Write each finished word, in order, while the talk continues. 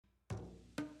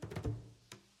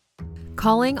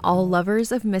Calling all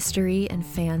lovers of mystery and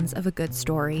fans of a good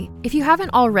story. If you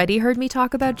haven't already heard me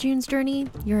talk about June's Journey,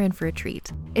 you're in for a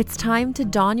treat. It's time to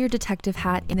don your detective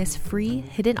hat in this free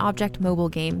hidden object mobile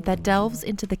game that delves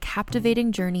into the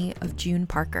captivating journey of June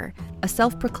Parker, a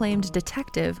self-proclaimed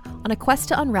detective on a quest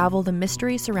to unravel the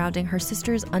mystery surrounding her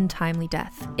sister's untimely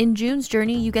death. In June's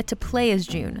Journey, you get to play as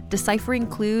June, deciphering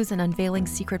clues and unveiling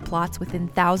secret plots within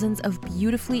thousands of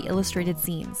beautifully illustrated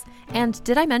scenes. And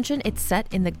did I mention it's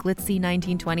set in the glitzy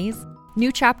 1920s? New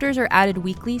chapters are added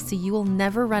weekly, so you will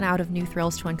never run out of new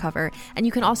thrills to uncover, and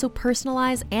you can also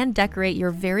personalize and decorate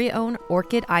your very own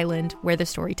Orchid Island where the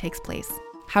story takes place.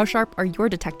 How sharp are your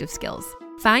detective skills?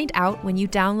 Find out when you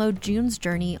download June's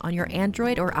Journey on your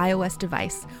Android or iOS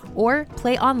device, or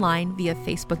play online via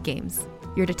Facebook Games.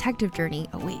 Your detective journey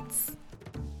awaits.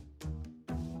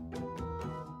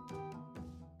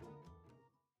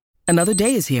 Another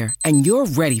day is here, and you're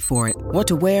ready for it. What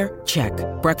to wear? Check.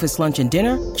 Breakfast, lunch, and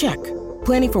dinner? Check.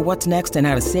 Planning for what's next and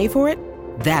how to save for it?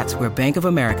 That's where Bank of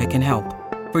America can help.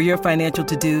 For your financial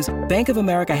to-dos, Bank of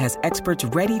America has experts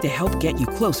ready to help get you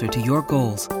closer to your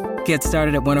goals. Get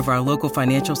started at one of our local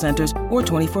financial centers or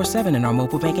 24/7 in our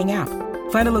mobile banking app.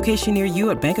 Find a location near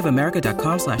you at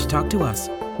bankofamerica.com/talktous.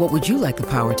 What would you like the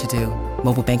power to do?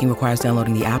 Mobile banking requires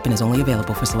downloading the app and is only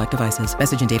available for select devices.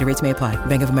 Message and data rates may apply.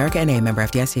 Bank of America N.A., member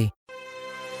FDIC.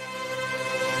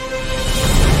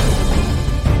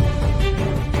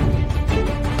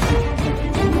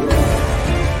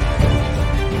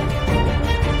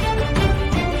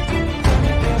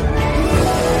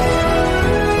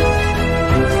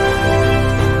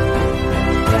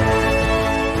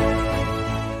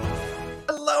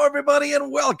 Everybody,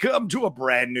 and welcome to a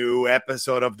brand new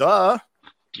episode of the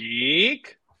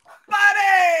Geek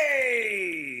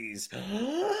Buddies.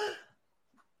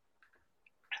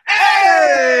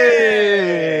 Hey!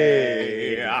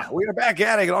 We are back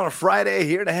at it on a Friday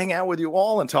here to hang out with you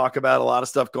all and talk about a lot of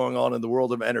stuff going on in the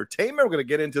world of entertainment. We're going to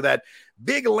get into that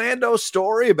big LANDO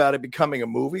story about it becoming a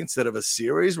movie instead of a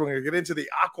series. We're going to get into the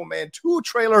Aquaman 2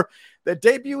 trailer that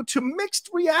debuted to mixed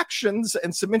reactions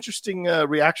and some interesting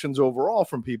reactions overall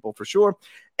from people for sure.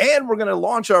 And we're going to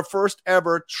launch our first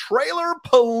ever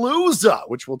TRAILERPALOOZA,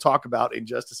 which we'll talk about in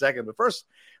just a second. But first,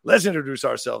 let's introduce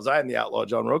ourselves. I am the Outlaw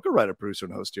John Rocha, writer, producer,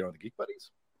 and host here on the Geek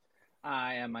Buddies.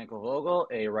 I am Michael Vogel,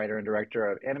 a writer and director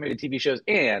of animated TV shows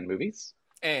and movies.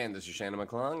 And this is Shannon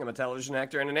McClung. I'm a television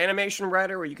actor and an animation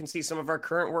writer where you can see some of our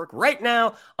current work right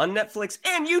now on Netflix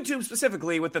and YouTube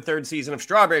specifically with the third season of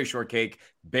Strawberry Shortcake,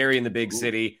 Berry in the Big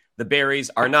City. The berries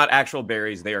are not actual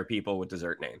berries. They are people with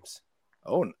dessert names.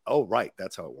 Oh, right.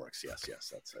 That's how it works. Yes.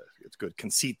 It's good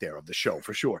conceit there of the show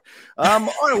for sure. All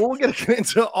right, well, we're going to get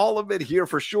into all of it here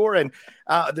for sure. And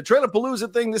the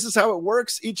TRAILERPALOOZA thing, this is how it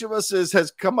works. Each of us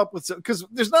has come up with, because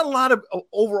there's not a lot of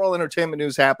overall entertainment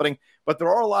news happening, but there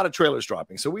are a lot of trailers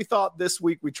dropping. So we thought this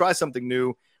week we'd try something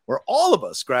new where all of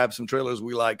us grab some trailers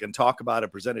we like and talk about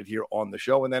it, present it here on the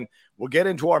show. And then we'll get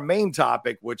into our main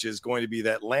topic, which is going to be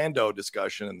that LANDO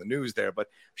discussion and the news there. But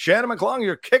Shannon McClung,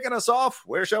 you're kicking us off.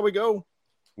 Where shall we go?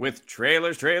 With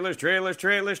trailers.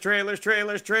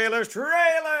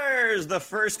 The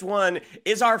first one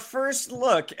is our first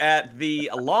look at the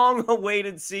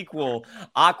long-awaited sequel,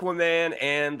 Aquaman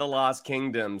and the Lost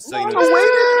Kingdom. So, is it a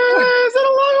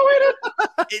long-awaited?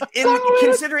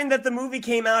 Considering that the movie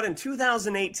came out in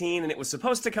 2018 and it was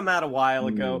supposed to come out a while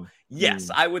ago,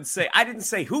 yes, I would say, I didn't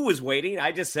say who was waiting.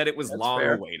 I just said it was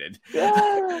long-awaited.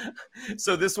 Yeah.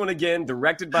 So this one, again,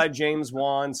 directed by James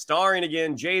Wan, starring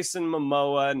again Jason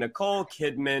Momoa, Nicole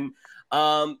Kidman.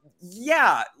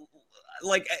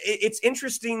 It's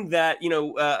interesting that,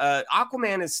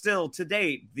 Aquaman is still, to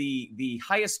date, the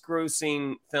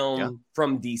highest-grossing film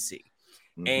from DC.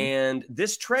 Mm-hmm. And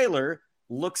this trailer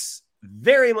looks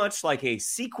very much like a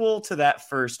sequel to that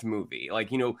first movie.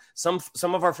 Some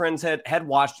of our friends had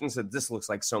watched and said, this looks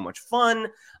like so much fun.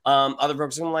 Other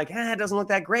folks are like, it doesn't look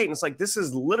that great. And it's like, this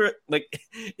is literally, like,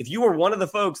 if you were one of the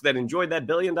folks that enjoyed that $1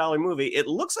 billion movie, it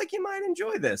looks like you might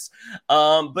enjoy this.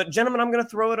 But gentlemen, I'm going to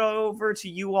throw it over to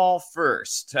you all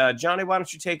first. Johnny, why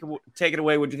don't you take it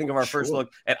away? What do you think of our first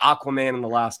look at Aquaman and the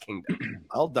Lost Kingdom?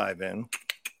 I'll dive in.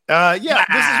 This is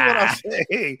what I'll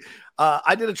say.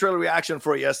 I did a trailer reaction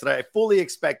for it yesterday. I fully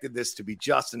expected this to be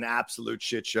just an absolute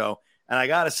shit show. And I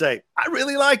got to say, I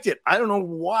really liked it. I don't know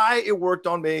why it worked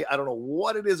on me. I don't know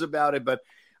what it is about it, but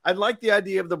I like the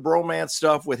idea of the bromance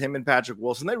stuff with him and Patrick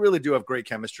Wilson. They really do have great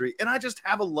chemistry. And I just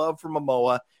have a love for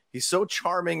Momoa. He's so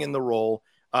charming in the role.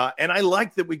 And I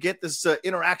like that we get this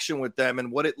interaction with them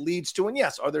and what it leads to. And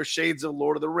yes, are there shades of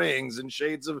Lord of the Rings and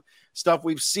shades of stuff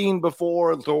we've seen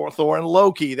before, Thor and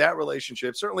Loki, that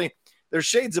relationship? Certainly there's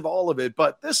shades of all of it,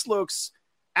 but this looks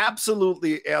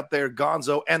absolutely out there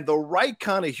gonzo and the right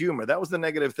kind of humor. That was the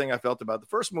negative thing I felt about the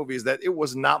first movie, is that it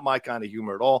was not my kind of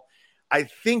humor at all. I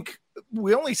think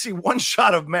we only see one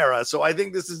shot of Mara, so I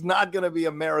think this is not going to be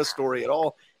a Mara story at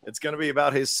all. It's going to be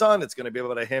about his son. It's going to be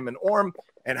about him and Orm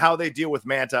and how they deal with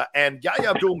Manta. And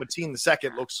Yahya Abdul-Mateen II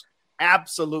looks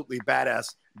absolutely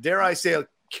badass. Dare I say,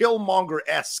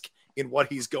 Killmonger-esque in what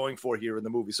he's going for here in the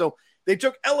movie. So they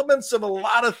took elements of a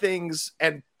lot of things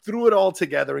and threw it all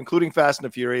together, including Fast and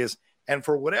the Furious. And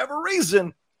for whatever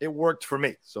reason, it worked for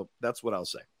me. So that's what I'll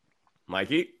say.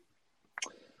 Mikey?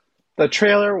 The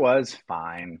trailer was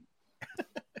fine.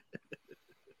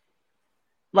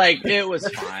 Like, it was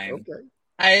fine. Okay.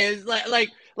 I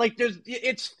like there's,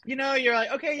 it's, you know, you're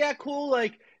like, okay, yeah, cool.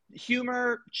 Like,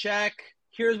 humor, check.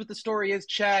 Here's what the story is,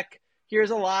 check.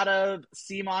 Here's a lot of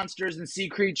sea monsters and sea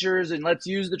creatures, and let's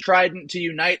use the trident to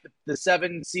unite the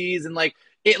seven seas. And like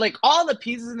it, like all the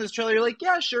pieces in this trailer, you're like,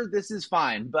 yeah, sure, this is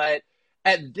fine. But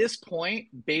at this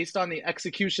point, based on the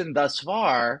execution thus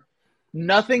far,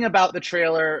 nothing about the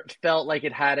trailer felt like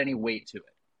it had any weight to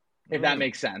it, if that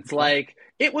makes sense. Like,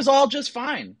 it was all just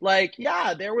fine. Like,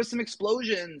 yeah, there was some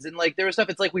explosions and like there was stuff.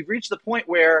 It's like we've reached the point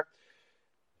where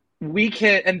we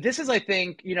can, and this is, I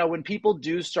think, you know, when people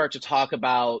do start to talk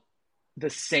about the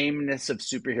sameness of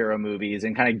superhero movies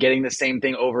and kind of getting the same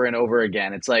thing over and over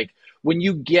again, it's like when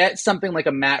you get something like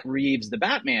a Matt Reeves, The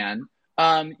Batman,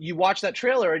 you watch that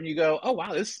trailer and you go, oh,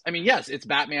 wow, this, I mean, yes, it's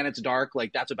Batman, it's dark,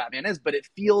 like that's what Batman is, but it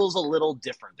feels a little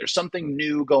different. There's something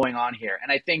new going on here.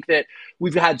 And I think that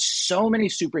we've had so many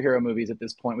superhero movies at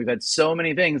this point. We've had so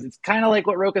many things. It's kind of like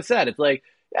what Roka said. It's like,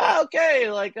 yeah,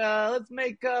 okay, like, let's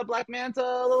make Black Manta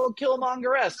a little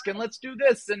Killmonger-esque, and let's do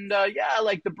this. And yeah,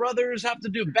 like the brothers have to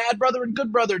do bad brother and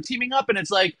good brother teaming up. And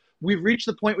it's like, we've reached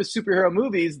the point with superhero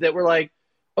movies that we're like,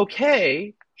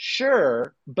 okay,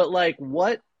 sure, but like,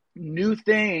 what new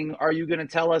thing are you going to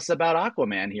tell us about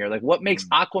Aquaman here? Like, what makes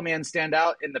Aquaman stand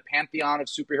out in the pantheon of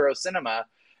superhero cinema?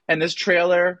 And this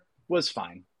trailer was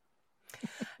fine.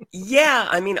 Yeah,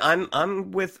 I mean,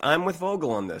 I'm with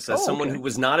Vogel on this. As someone who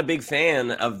was not a big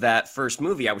fan of that first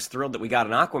movie, I was thrilled that we got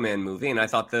an Aquaman movie, and I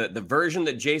thought the version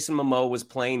that Jason Momoa was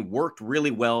playing worked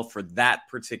really well for that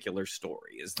particular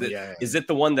story. Is it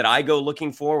the one that I go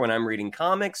looking for when I'm reading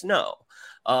comics? No.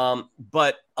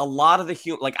 But a lot of the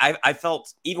humor, like I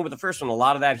felt even with the first one, a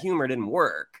lot of that humor didn't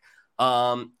work.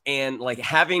 And like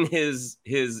having his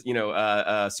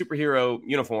superhero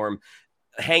uniform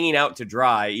hanging out to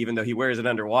dry, even though he wears it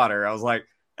underwater, I was like,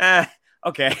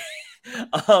 okay.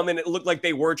 And it looked like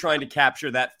they were trying to capture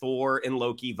that Thor and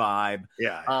Loki vibe.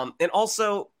 Yeah. And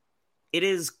also, it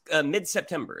is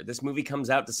mid-September. This movie comes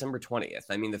out December 20th.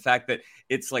 I mean, the fact that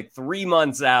it's like 3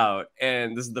 months out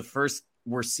and this is the first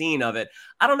we're seeing of it,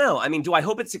 I don't know. I mean, do I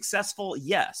hope it's successful?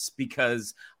 Yes,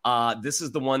 because this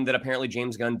is the one that apparently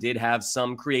James Gunn did have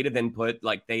some creative input.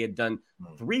 Like they had done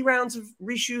 3 rounds of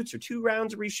reshoots or 2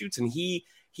 rounds of reshoots, and he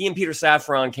and Peter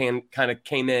Safran kind of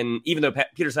came in, even though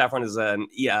Peter Safran is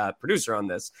a producer on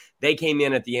this, they came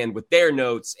in at the end with their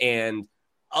notes and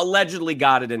allegedly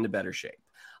got it into better shape.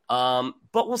 But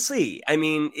we'll see. I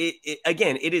mean,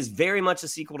 it is very much a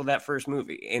sequel to that first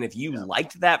movie. And if you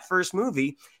liked that first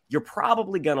movie, you're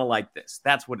probably going to like this.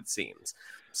 That's what it seems.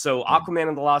 So Aquaman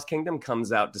and the Lost Kingdom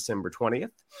comes out December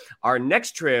 20th. Our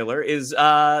next trailer is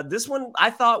this one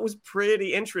I thought was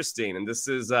pretty interesting. And this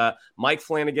is Mike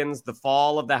Flanagan's The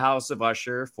Fall of the House of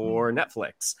Usher for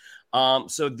Netflix.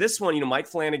 So this one, Mike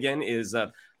Flanagan is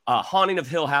Haunting of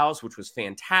Hill House, which was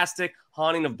fantastic.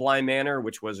 Haunting of Bly Manor,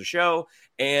 which was a show,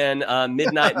 and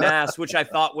Midnight Mass, which I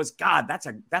thought was, God,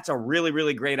 that's a really,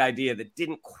 really great idea that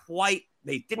didn't quite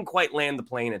land the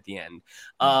plane at the end.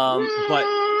 But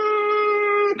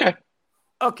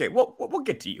okay, we'll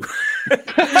get to you.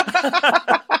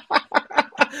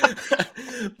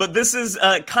 But this is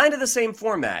kind of the same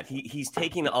format. He's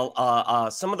taking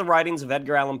some of the writings of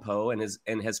Edgar Allan Poe and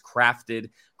has crafted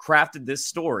this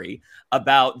story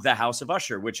about the House of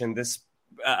Usher, which in this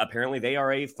apparently they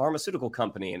are a pharmaceutical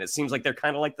company, and it seems like they're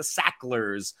kind of like the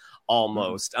Sacklers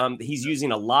almost. He's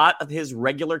using a lot of his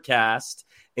regular cast,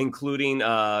 including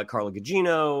Carla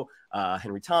Gugino,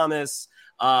 Henry Thomas.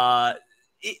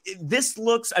 This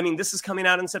is coming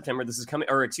out in September. This is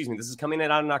coming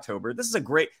out in October. This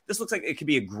looks like it could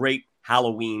be a great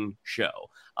Halloween show.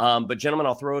 But gentlemen,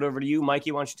 I'll throw it over to you.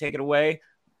 Mikey, why don't you take it away?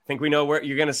 Think we know what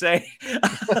you're going to say?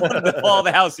 The Fall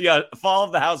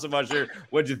of the House of Usher.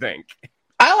 What'd you think?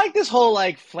 I like this whole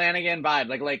like Flanagan vibe,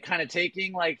 like kind of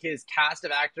taking like his cast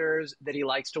of actors that he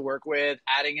likes to work with,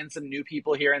 adding in some new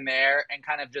people here and there, and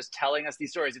kind of just telling us these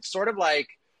stories. It's sort of like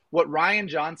what Rian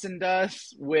Johnson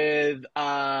does with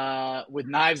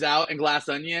Knives Out and Glass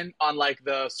Onion on like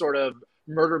the sort of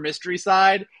murder mystery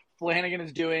side, Flanagan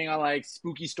is doing a like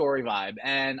spooky story vibe.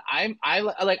 And I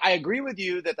agree with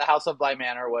you that the House of Bly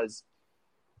Manor was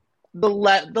the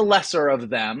lesser of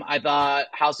them. I thought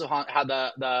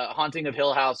the Haunting of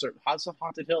Hill House, or House of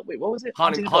Haunted Hill. Wait, what was it?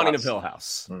 Haunting of Hill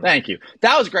House. Thank you.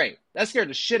 That was great. That scared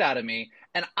the shit out of me.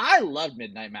 And I love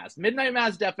Midnight Mass. Midnight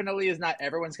Mass definitely is not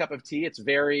everyone's cup of tea. It's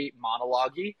very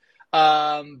monologue-y.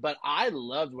 But I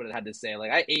loved what it had to say.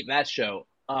 Like, I ate that show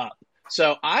up.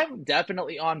 So I'm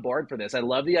definitely on board for this. I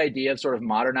love the idea of sort of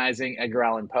modernizing Edgar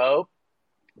Allan Poe.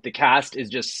 The cast is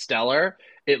just stellar.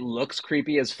 It looks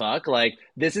creepy as fuck. Like,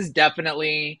 this is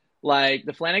definitely, like,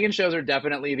 the Flanagan shows are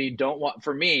definitely the don't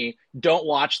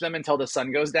watch them until the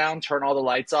sun goes down, turn all the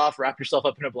lights off, wrap yourself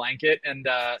up in a blanket, and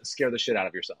scare the shit out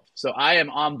of yourself. So I am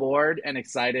on board and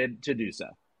excited to do so.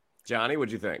 Johnny,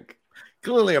 what'd you think?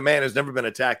 Clearly a man who's never been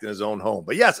attacked in his own home.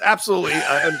 But yes, absolutely,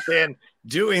 I understand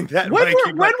doing that. When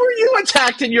were you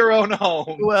attacked in your own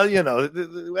home? Well,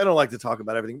 I don't like to talk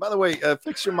about everything. By the way,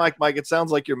 fix your mic, Mike. It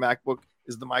sounds like your MacBook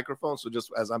is the microphone, so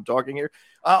just as I'm talking here.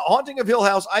 Haunting of Hill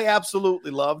House, I absolutely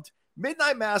loved.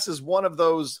 Midnight Mass is one of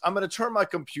those, I'm going to turn my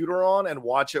computer on and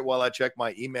watch it while I check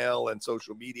my email and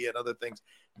social media and other things.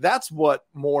 That's what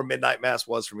more Midnight Mass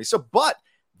was for me. But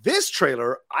this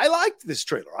trailer, I liked this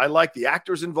trailer. I like the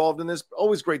actors involved in this.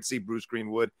 Always great to see Bruce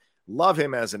Greenwood. Love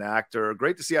him as an actor.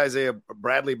 Great to see Isaiah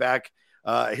Bradley back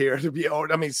here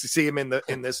to see him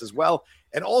in this as well.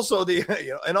 And also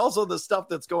the stuff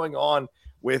that's going on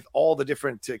with all the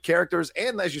different characters.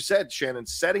 And as you said, Shannon,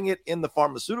 setting it in the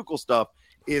pharmaceutical stuff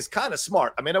is kind of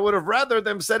smart. I mean, I would have rather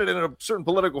them set it in a certain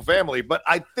political family, but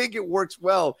I think it works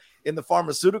well in the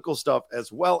pharmaceutical stuff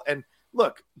as well. And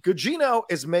look, Gugino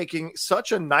is making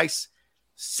such a nice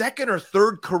second or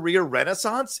third career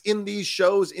renaissance in these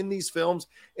shows, in these films.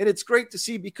 And it's great to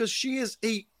see because she is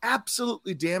a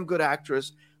absolutely damn good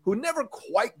actress who never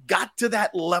quite got to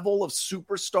that level of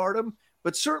superstardom,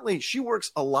 but certainly she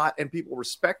works a lot and people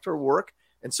respect her work.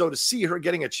 And so to see her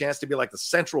getting a chance to be like the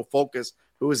central focus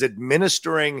who is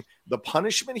administering the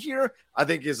punishment here, I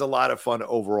think is a lot of fun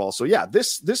overall. So yeah,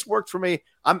 this worked for me.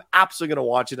 I'm absolutely going to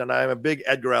watch it. And I'm a big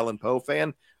Edgar Allan Poe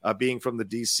fan, being from the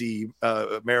DC,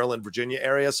 Maryland, Virginia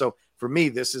area. So for me,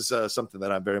 this is something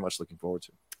that I'm very much looking forward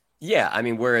to. Yeah, I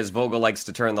mean, whereas Vogel likes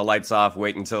to turn the lights off,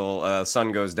 wait until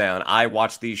sun goes down, I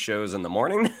watch these shows in the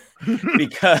morning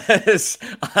because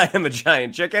I am a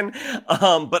giant chicken.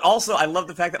 But also, I love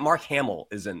the fact that Mark Hamill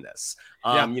is in this.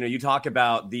 You talk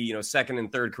about the second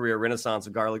and third career renaissance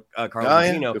of Carlo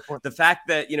Gugino. The fact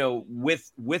that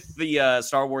with the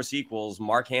Star Wars sequels,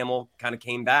 Mark Hamill kind of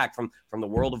came back from the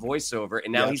world of voiceover,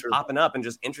 and now he's popping up in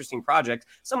just interesting projects.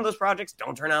 Some of those projects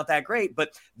don't turn out that great,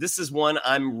 but this is one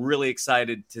I'm really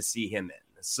excited to see him in.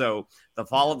 So The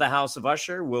Fall of the House of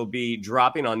Usher will be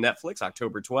dropping on Netflix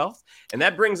October 12th. And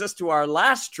that brings us to our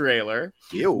last trailer,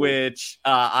 which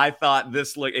I thought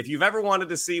this look, if you've ever wanted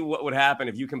to see what would happen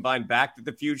if you combine Back to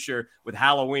the Future with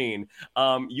Halloween,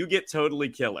 you get Totally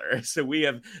Killer. So we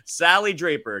have Sally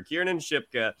Draper, Kiernan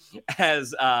Shipka,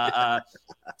 as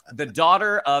the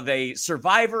daughter of a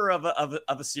survivor of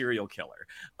a serial killer.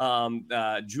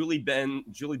 Julie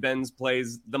Benz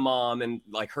plays the mom, and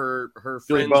like her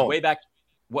friends way back.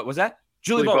 What was that?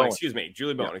 Julie Bowen, excuse me.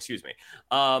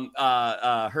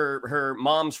 Her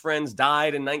mom's friends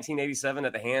died in 1987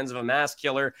 at the hands of a mass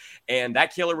killer, and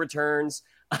that killer returns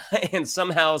and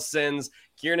somehow sends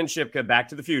Kiernan Shipka back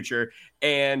to the future,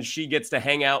 and she gets to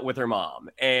hang out with her mom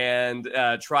and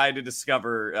try to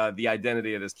discover the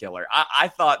identity of this killer. I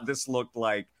thought this looked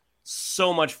like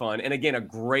so much fun, and again, a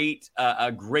great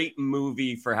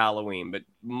movie for Halloween. But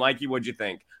Mikey, what'd you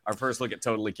think? Our first look at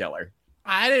Totally Killer.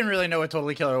 I didn't really know what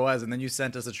Totally Killer was, and then you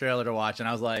sent us a trailer to watch, and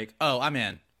I was like, oh, I'm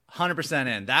in. 100%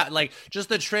 in. That, like, just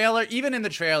the trailer, even in the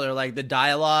trailer, like, the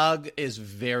dialogue is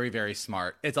very, very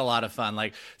smart. It's a lot of fun.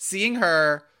 Like, seeing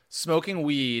her smoking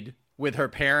weed with her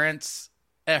parents,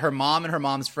 her mom and her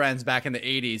mom's friends back in the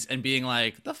 80s, and being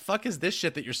like, the fuck is this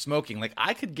shit that you're smoking? Like,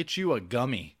 I could get you a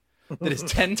gummy that is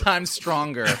 10 times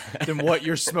stronger than what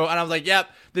you're smoking. And I was like, yep,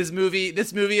 this movie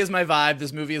is my vibe.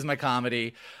 This movie is my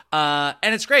comedy. And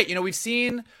it's great. We've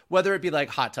seen, whether it be like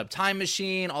Hot Tub Time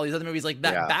Machine, all these other movies like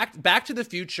that. Yeah. Back to the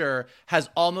Future has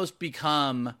almost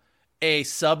become a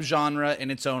subgenre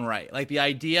in its own right. Like the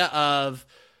idea of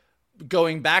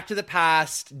going back to the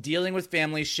past, dealing with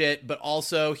family shit, but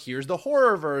also here's the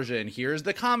horror version, here's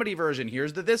the comedy version,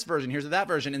 here's the this version, here's the that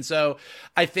version. And so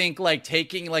I think like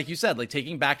taking, like you said, like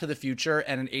taking Back to the Future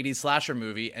and an 80s slasher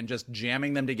movie and just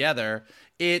jamming them together,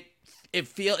 it's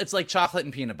like chocolate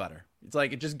and peanut butter. It's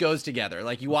like, it just goes together.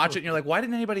 Like you watch it and you're like, why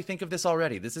didn't anybody think of this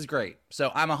already? This is great. So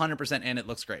I'm 100% in. It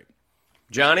looks great.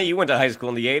 Johnny, you went to high school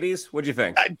in the 80s. What'd you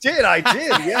think? I did.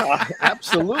 Yeah,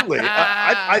 absolutely.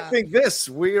 I think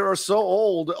we are so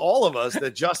old, all of us,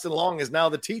 that Justin Long is now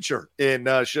the teacher in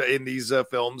these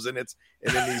films, and in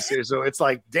these series. So it's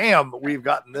like, damn, we've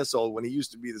gotten this old when he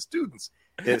used to be the student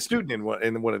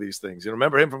in one of these things. You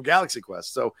remember him from Galaxy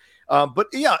Quest. So, but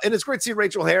yeah, and it's great to see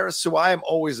Rachel Harris, who I am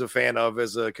always a fan of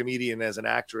as a comedian, as an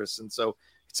actress, and so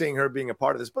seeing her being a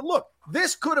part of this. But look,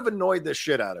 this could have annoyed the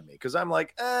shit out of me because I'm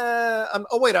like,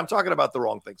 I'm talking about the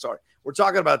wrong thing. Sorry. We're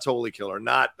talking about Totally Killer,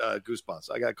 not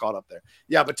Goosebumps. I got caught up there.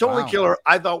 Yeah, but Totally Killer,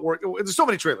 I thought there's so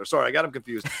many trailers. Sorry, I got him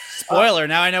confused. Spoiler.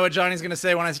 Now I know what Johnny's going to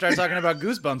say when I start talking about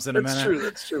Goosebumps in a minute.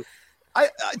 That's true. I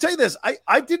tell you this,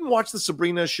 I didn't watch the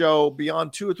Sabrina show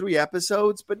beyond 2 or 3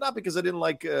 episodes, but not because I didn't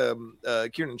like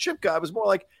Kiernan Shipka. I was more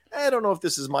like, I don't know if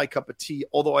this is my cup of tea,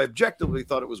 although I objectively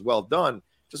thought it was well done.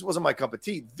 Just wasn't my cup of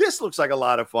tea. This looks like a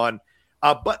lot of fun,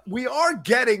 but we are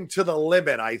getting to the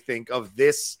limit, I think, of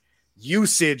this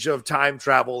usage of time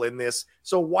travel in this.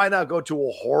 So why not go to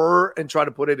a horror and try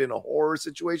to put it in a horror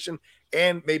situation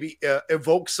and maybe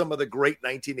evoke some of the great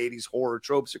 1980s horror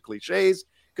tropes or cliches?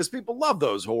 Because people love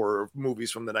those horror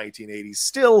movies from the 1980s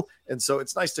still, and so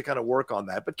it's nice to kind of work on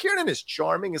that. But Kiernan is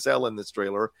charming as hell in this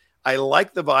trailer. I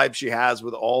like the vibe she has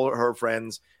with all her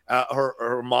friends,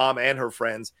 her mom and her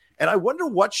friends. And I wonder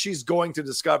what she's going to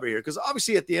discover here. Because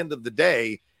obviously at the end of the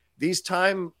day, these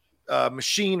time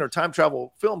machine or time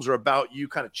travel films are about you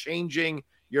kind of changing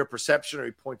your perception or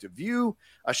your point of view.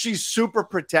 She's super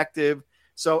protective.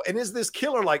 So, and is this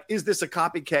killer is this a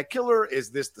copycat killer?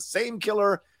 Is this the same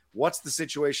killer? What's the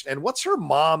situation? And what's her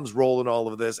mom's role in all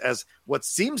of this as what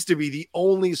seems to be the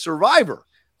only survivor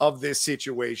of this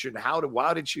situation? How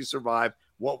did she survive?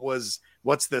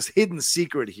 What's this hidden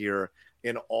secret here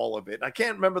in all of it? And I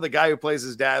can't remember the guy who plays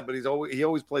his dad, but he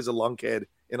always plays a lunkhead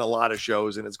in a lot of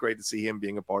shows, and it's great to see him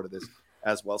being a part of this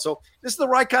as well. So this is the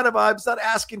right kind of vibe. It's not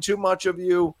asking too much of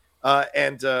you,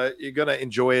 and you're gonna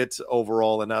enjoy it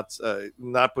overall, and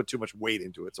not put too much weight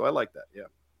into it. So I like that. Yeah.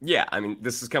 Yeah, I mean,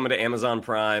 this is coming to Amazon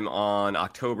Prime on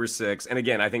October 6th. And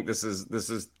again, I think this is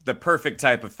the perfect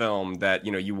type of film that,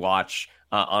 you watch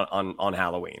on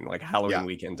Halloween, like Halloween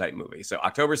weekend type movie. So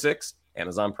October 6th,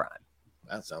 Amazon Prime.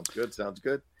 That sounds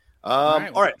good. All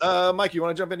right. Mike, you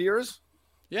want to jump into yours?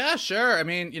 Yeah, sure. I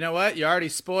mean, you know what? You already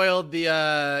spoiled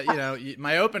the,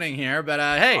 my opening here, but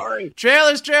hey, Sorry.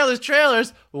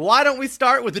 trailers. Why don't we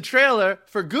start with the trailer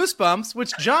for Goosebumps,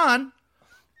 which John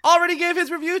already gave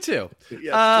his review to.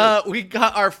 We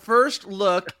got our first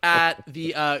look at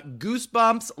the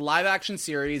Goosebumps live-action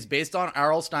series based on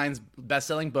R.L. Stein's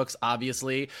best-selling books,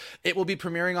 obviously. It will be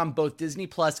premiering on both Disney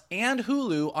Plus and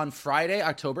Hulu on Friday,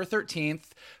 October 13th.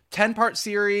 10-part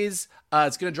series.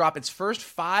 It's going to drop its first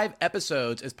 5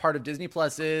 episodes as part of Disney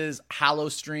Plus's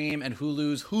Hallowstream and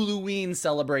Hulu's Huluween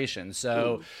celebration.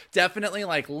 So definitely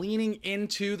leaning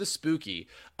into the spooky.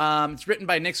 It's written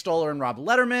by Nick Stoller and Rob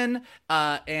Letterman,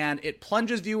 and it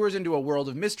plunges viewers into a world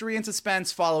of mystery and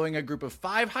suspense following a group of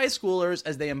 5 high schoolers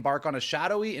as they embark on a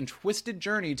shadowy and twisted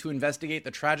journey to investigate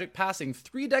the tragic passing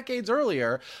 3 decades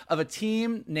earlier of a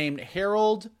team named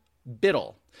Harold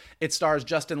Biddle. It stars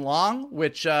Justin Long,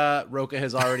 which Rocha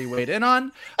has already weighed in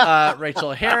on,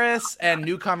 Rachel Harris, and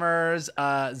newcomers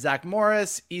Zach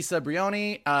Morris, Issa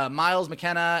Brioni, Miles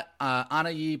McKenna,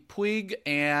 Anayi Puig,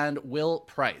 and Will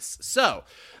Price. So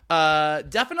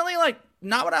definitely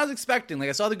not what I was expecting.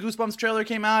 I saw the Goosebumps trailer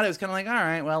came out. It was kind of all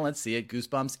right, well, let's see it,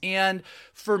 Goosebumps. And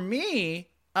for me,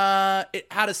 it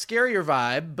had a scarier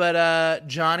vibe, but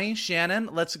Johnny, Shannon,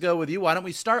 let's go with you. Why don't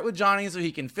we start with Johnny so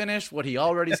he can finish what he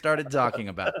already started talking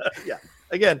about? Yeah.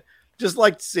 Again, just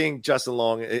like seeing Justin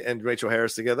Long and Rachel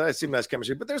Harris together. I see nice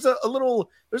chemistry, but there's a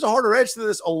harder edge to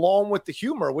this along with the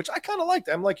humor, which I kind of liked.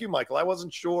 I'm like you, Michael. I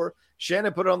wasn't sure.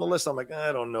 Shannon put it on the list. I'm like,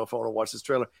 I don't know if I want to watch this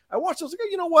trailer. I watched it. I was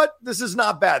like, you know what? This is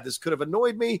not bad. This could have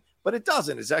annoyed me, but it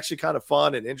doesn't. It's actually kind of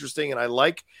fun and interesting. And I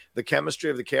like the chemistry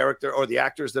of the character or the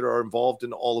actors that are involved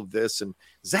in all of this. And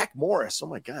Zach Morris. Oh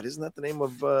my God. Isn't that the name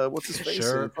of what's his face?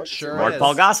 Sure. Mark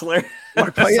Paul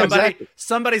Gosselaar.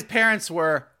 Somebody's parents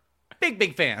were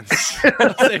big fans.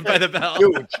 Saved by the Bell.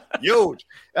 Huge.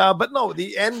 But no,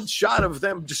 the end shot of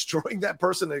them destroying that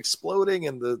person and exploding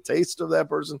and the taste of that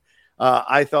person,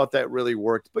 I thought that really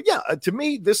worked. But yeah, to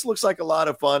me, this looks like a lot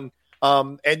of fun.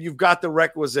 And you've got the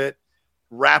requisite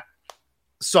rap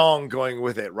song going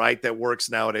with it, right? That works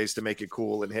nowadays to make it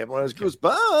cool and hip.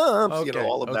 Goosebumps,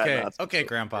 all of that. Nonsense. Okay,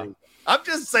 Grandpa. I'm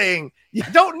just saying, you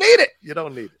don't need it. You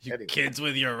anyway. Kids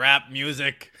with your rap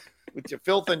music. With your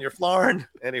filth and your flarn.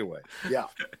 Anyway, yeah.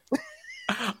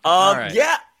 Right.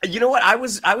 Yeah. You know what? I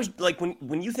was like,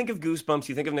 when you think of Goosebumps,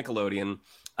 you think of Nickelodeon.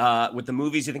 with the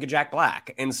movies, you think of Jack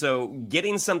Black. And so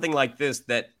getting something like this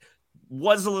that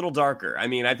was a little darker. I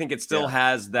mean, I think it still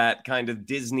has that kind of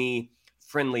Disney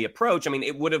friendly approach. I mean,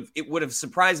 it would have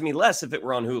surprised me less if it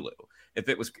were on Hulu, if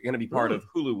it was going to be part of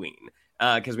Huluween,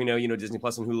 because we know, Disney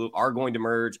Plus and Hulu are going to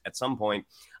merge at some point.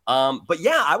 But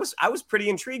yeah, I was pretty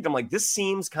intrigued. I'm like, this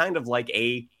seems kind of like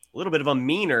a little bit of a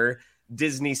meaner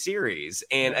Disney series.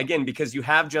 And again, because you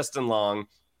have Justin Long,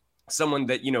 someone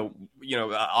that,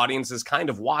 audiences kind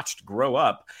of watched grow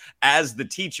up as the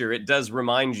teacher, it does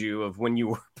remind you of when you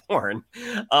were born.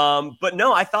 But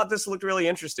no, I thought this looked really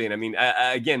interesting. I mean,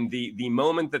 again, the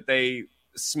moment that they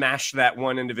smash that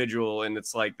one individual and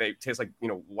it's like they taste like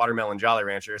watermelon Jolly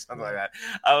Rancher or something like that,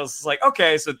 I was like,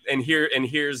 okay, so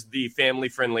here's the family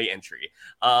friendly entry.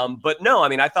 But no, I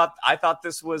mean, I thought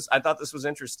this was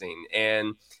interesting.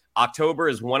 And October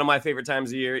is one of my favorite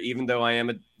times of year, even though I am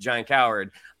a giant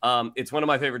coward. It's one of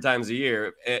my favorite times of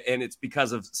year, and it's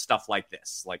because of stuff like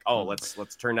this. Like,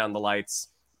 let's turn down the lights.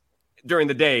 During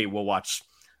the day, we'll watch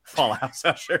Fallout,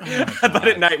 sure. But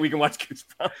at night we can watch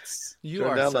Goosebumps.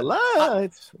 Turn down the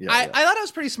lights. I thought it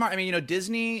was pretty smart. I mean,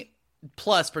 Disney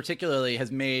Plus particularly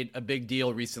has made a big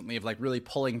deal recently of like really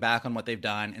pulling back on what they've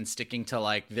done and sticking to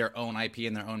like their own IP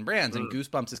and their own brands. And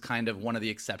Goosebumps is kind of one of the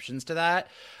exceptions to that.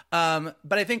 But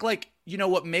I think like,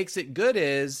 what makes it good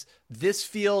is this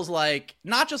feels like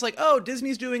not just like,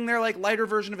 Disney's doing their like lighter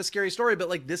version of a scary story, but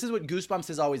like this is what Goosebumps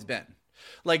has always been.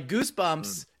 Like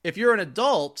Goosebumps, if you're an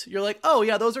adult, you're like, oh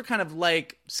yeah, those are kind of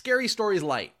like scary stories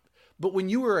light. But when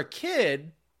you were a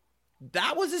kid,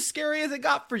 that was as scary as it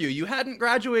got for you. You hadn't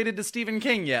graduated to Stephen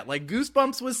King yet. Like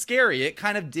Goosebumps was scary. It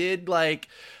kind of did like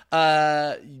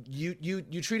you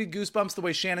treated Goosebumps the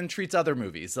way Shannon treats other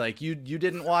movies. Like you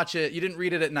didn't watch it, you didn't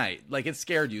read it at night. Like it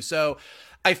scared you. So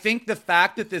I think the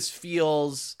fact that this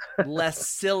feels less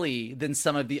silly than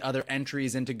some of the other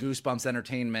entries into Goosebumps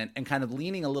Entertainment and kind of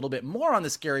leaning a little bit more on the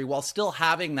scary while still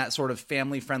having that sort of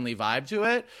family-friendly vibe to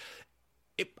it,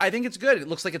 I think it's good. It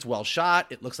looks like it's well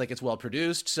shot. It looks like it's well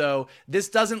produced. So this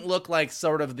doesn't look like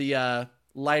sort of the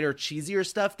lighter, cheesier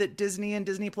stuff that Disney and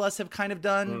Disney Plus have kind of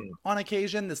done on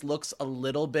occasion. This looks a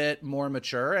little bit more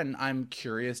mature, and I'm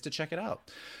curious to check it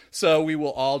out. So we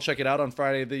will all check it out on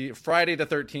Friday the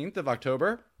 13th of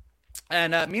October.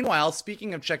 And meanwhile,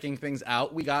 speaking of checking things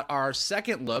out, we got our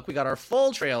second look. We got our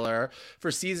full trailer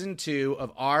for season 2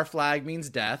 of Our Flag Means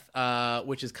Death,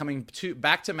 which is coming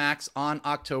back to Max on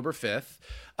October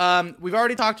 5th. We've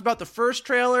already talked about the first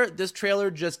trailer. This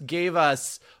trailer just gave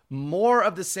us more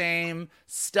of the same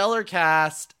stellar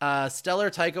cast, stellar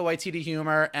Taika Waititi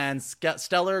humor, and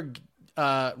stellar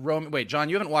wait, John,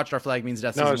 you haven't watched Our Flag Means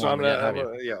Death season 1 yet, have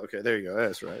you? Yeah, okay, there you go.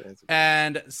 That's right.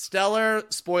 And stellar,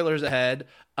 spoilers ahead,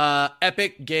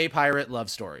 epic gay pirate love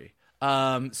story.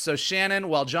 So Shannon,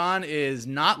 while John is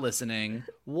not listening,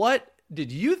 what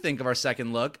did you think of our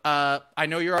second look? I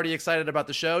know you're already excited about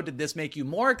the show. Did this make you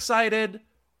more excited?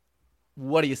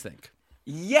 What do you think?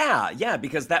 Yeah,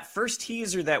 because that first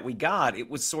teaser that we got, it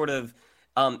was sort of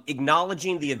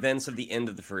acknowledging the events of the end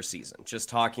of the first season, just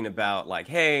talking about like,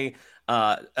 hey,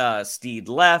 Steed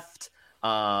left,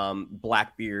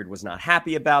 Blackbeard was not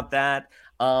happy about that.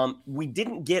 We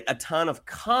didn't get a ton of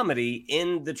comedy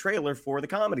in the trailer for the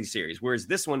comedy series, whereas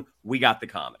this one we got the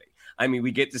comedy. I mean,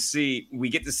 we get to see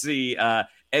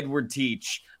Edward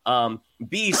Teach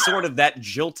be sort of that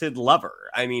jilted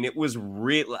lover. I mean, it was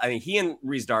real. I mean, he and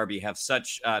Rhys Darby have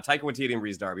such Taika Waititi and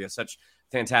Rhys Darby have such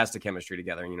fantastic chemistry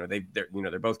together. And,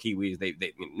 they're both Kiwis.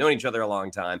 They've known each other a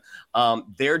long time.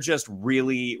 They're just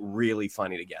really, really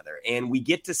funny together. And we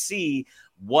get to see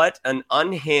what an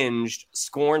unhinged,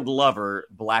 scorned lover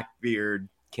Blackbeard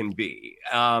can be.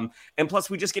 And plus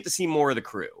we just get to see more of the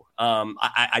crew.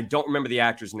 I don't remember the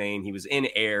actor's name. He was in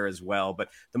Air as well, but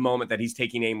the moment that he's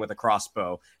taking aim with a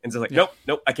crossbow and so like, nope,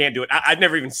 I can't do it. I've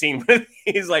never even seen it.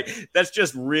 He's like, that's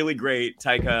just really great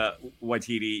Taika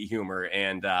Waititi humor.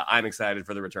 And I'm excited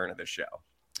for the return of this show.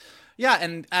 Yeah,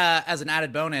 and as an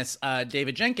added bonus,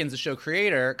 David Jenkins, the show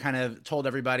creator, kind of told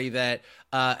everybody that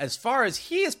as far as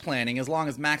he is planning, as long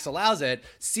as Max allows it,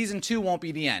 season 2 won't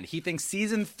be the end. He thinks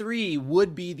season 3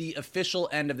 would be the official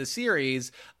end of the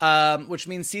series, which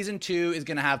means season 2 is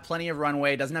going to have plenty of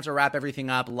runway, doesn't have to wrap everything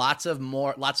up, lots of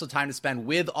time to spend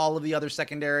with all of the other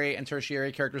secondary and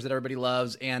tertiary characters that everybody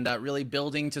loves, and really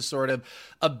building to sort of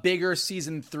a bigger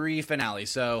season 3 finale.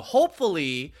 So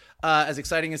hopefully, as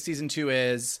exciting as season 2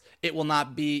 is, it will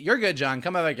not be... You're good, John.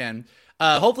 Come back in.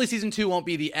 Hopefully season 2 won't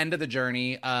be the end of the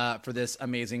journey for this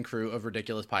amazing crew of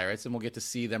ridiculous pirates, and we'll get to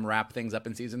see them wrap things up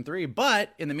in season 3.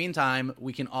 But in the meantime,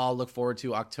 we can all look forward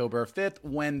to October 5th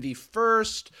when the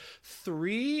first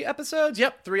 3 episodes,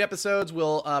 3 episodes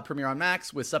will premiere on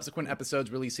Max, with subsequent episodes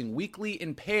releasing weekly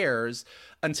in pairs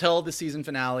until the season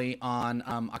finale on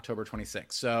October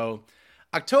 26th. So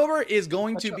October is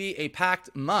going to be a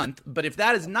packed month, but if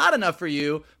that is not enough for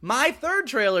you, my third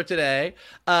trailer today,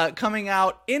 coming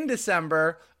out in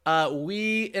December,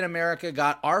 we in America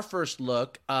got our first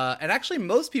look, and actually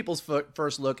most people's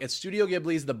first look at Studio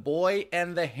Ghibli's The Boy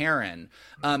and the Heron,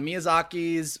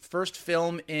 Miyazaki's first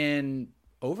film in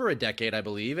over a decade, I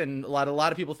believe, and a lot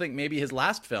of people think maybe his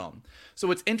last film. So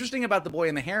what's interesting about The Boy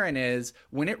and the Heron is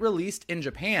when it released in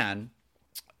Japan,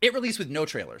 it released with no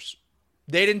trailers.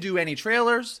 They didn't do any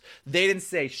trailers. They didn't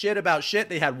say shit about shit.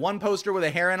 They had one poster with a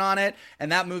heron on it, and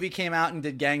that movie came out and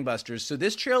did gangbusters. So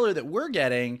this trailer that we're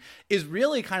getting is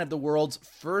really kind of the world's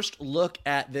first look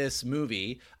at this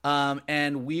movie,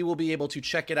 and we will be able to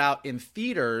check it out in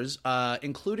theaters,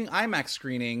 including IMAX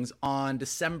screenings, on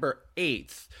December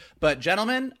 8th. But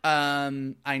gentlemen,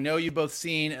 I know you've both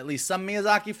seen at least some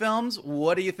Miyazaki films.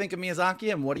 What do you think of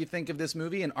Miyazaki, and what do you think of this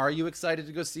movie, and are you excited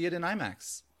to go see it in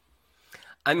IMAX?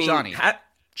 I mean, Johnny.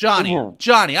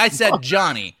 I said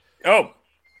Johnny. Oh,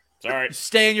 sorry.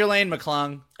 Stay in your lane,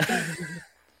 McClung.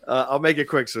 I'll make it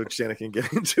quick so Shannon can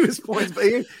get into his points. But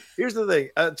here's the thing.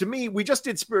 To me, we just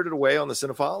did Spirited Away on the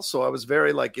Cinephiles, so I was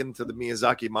very into the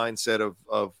Miyazaki mindset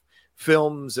of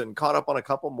films and caught up on a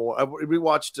couple more. I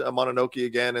rewatched Mononoke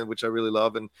again, and which I really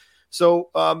love, and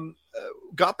so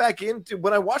got back into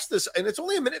when I watched this, and it's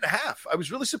only a minute and a half. I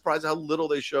was really surprised how little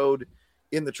they showed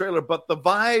in the trailer, but the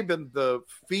vibe and the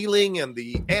feeling and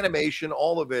the animation,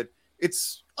 all of it,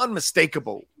 it's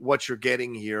unmistakable what you're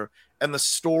getting here. And the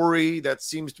story that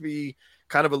seems to be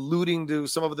kind of alluding to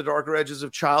some of the darker edges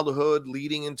of childhood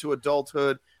leading into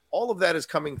adulthood, all of that is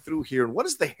coming through here. And what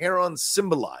does the heron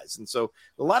symbolize? And so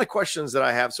a lot of questions that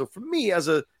I have. So for me as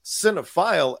a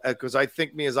cinephile, because I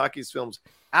think Miyazaki's films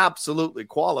absolutely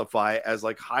qualify as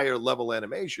higher level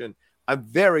animation, I'm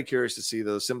very curious to see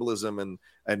the symbolism and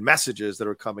messages that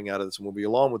are coming out of this movie,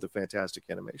 along with the fantastic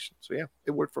animation. So yeah,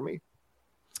 it worked for me.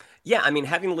 Yeah, I mean,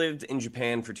 having lived in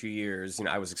Japan for 2 years,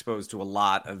 I was exposed to a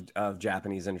lot of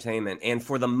Japanese entertainment. And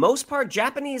for the most part,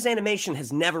 Japanese animation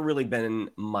has never really been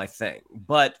my thing.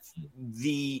 But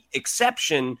the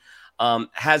exception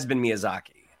has been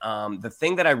Miyazaki. The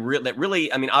thing that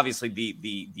really, I mean, obviously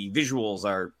the visuals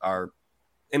are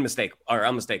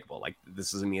unmistakable.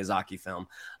 This is a Miyazaki film.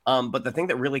 But the thing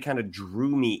that really kind of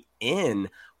drew me in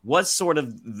was sort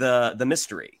of the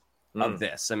mystery of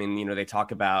this. I mean, they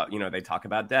talk about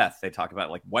death. They talk about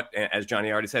what, as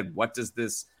Johnny already said, what does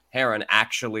this heron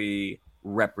actually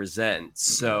represent?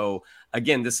 So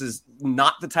again, this is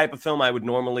not the type of film I would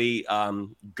normally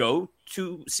go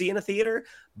to see in a theater,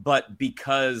 but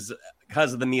because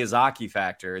of the Miyazaki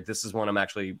factor, this is one I'm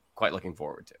actually quite looking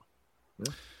forward to.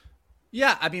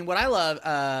 Yeah, I mean, what I love,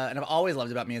 and I've always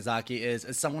loved about Miyazaki is,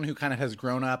 as someone who kind of has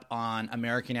grown up on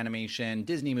American animation,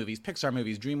 Disney movies, Pixar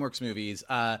movies, DreamWorks movies,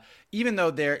 even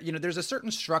though there's a certain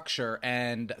structure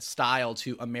and style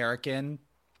to American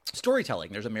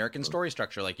storytelling. There's American story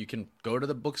structure. You can go to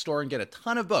the bookstore and get a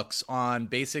ton of books on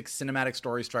basic cinematic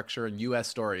story structure and U.S.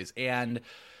 stories. And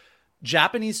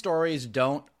Japanese stories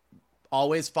don't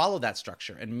always follow that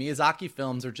structure, and Miyazaki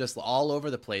films are just all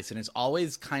over the place, and it's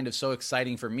always kind of so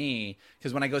exciting for me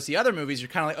because when I go see other movies, you're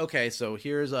kind of okay, so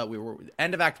here's we were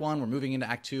end of Act 1, we're moving into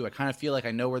Act 2. I kind of feel like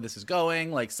I know where this is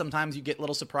going. Sometimes you get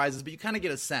little surprises, but you kind of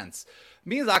get a sense.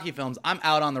 Miyazaki films, I'm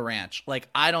out on the ranch.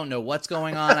 I don't know what's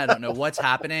going on, I don't know what's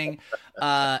happening,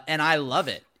 and I love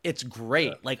it. It's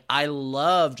great. I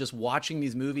love just watching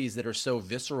these movies that are so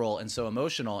visceral and so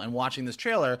emotional, and watching this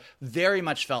trailer very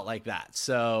much felt like that.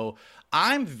 So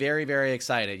I'm very, very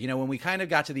excited. When we kind of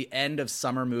got to the end of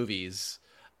summer movies,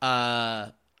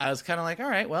 I was kind of all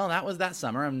right, well, that was that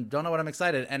summer. I don't know what I'm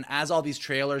excited. And as all these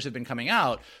trailers have been coming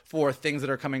out for things that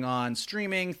are coming on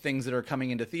streaming, things that are coming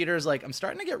into theaters, I'm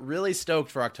starting to get really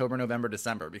stoked for October, November,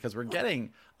 December, because we're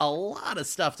getting a lot of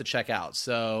stuff to check out.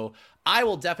 So I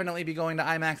will definitely be going to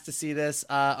IMAX to see this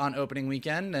on opening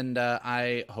weekend, and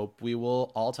I hope we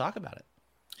will all talk about it.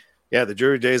 Yeah, the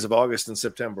dreary days of August and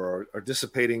September are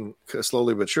dissipating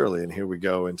slowly but surely, and here we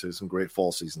go into some great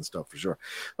fall season stuff for sure.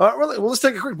 All right, well, let's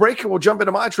take a quick break, and we'll jump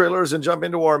into my trailers and jump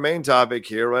into our main topic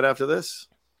here right after this.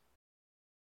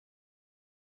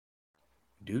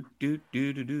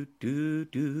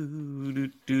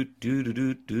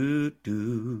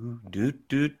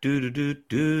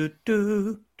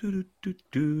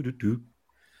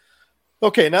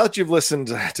 Okay, now that you've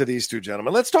listened to these two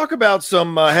gentlemen, let's talk about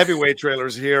some heavyweight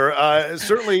trailers here.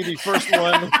 Certainly the first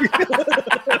one,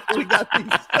 we got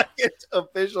the second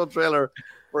official trailer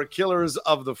for Killers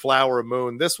of the Flower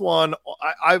Moon. This one,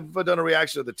 I've done a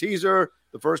reaction to the teaser,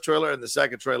 the first trailer, and the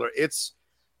second trailer. It's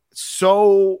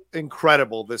so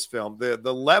incredible, this film. The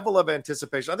level of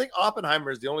anticipation. I think Oppenheimer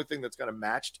is the only thing that's kind of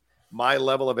matched my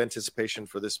level of anticipation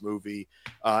for this movie.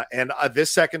 And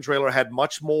this second trailer had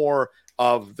much more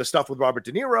of the stuff with Robert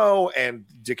De Niro and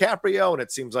DiCaprio, and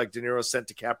it seems like De Niro sent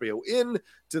DiCaprio in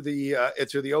to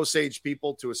the Osage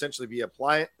people to essentially be a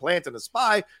plant and a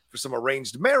spy for some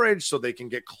arranged marriage, so they can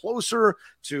get closer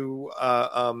to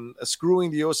screwing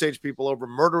the Osage people over,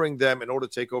 murdering them in order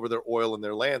to take over their oil and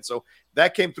their land. So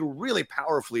that came through really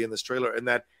powerfully in this trailer, and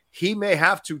that he may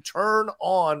have to turn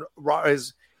on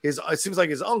his it seems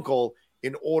like his uncle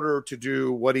in order to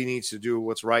do what he needs to do,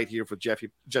 what's right here for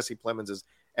Jesse Plemons'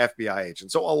 FBI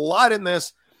agent. So a lot in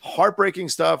this, heartbreaking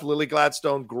stuff. Lily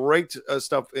Gladstone, great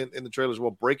stuff in the trailer as well,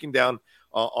 breaking down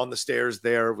on the stairs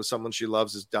there with someone she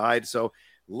loves has died. So a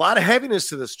lot of heaviness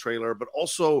to this trailer, but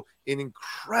also an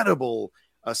incredible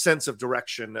sense of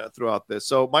direction throughout this.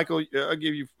 So Michael, I'll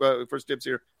give you first tips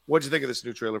here. What did you think of this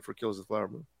new trailer for Killers of the Flower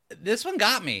Moon? This one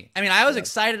got me. I mean, I was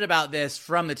excited about this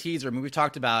from the teaser. I mean, we've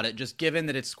talked about it, just given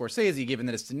that it's Scorsese, given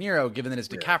that it's De Niro, given that it's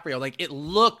DiCaprio, like it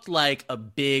looked like a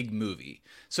big movie.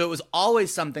 So it was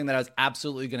always something that I was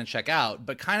absolutely going to check out.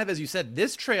 But kind of as you said,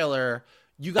 this trailer,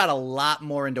 you got a lot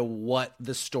more into what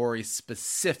the story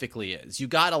specifically is. You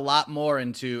got a lot more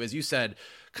into, as you said,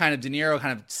 kind of De Niro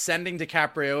kind of sending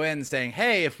DiCaprio in saying,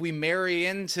 hey, if we marry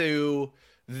into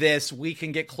this, we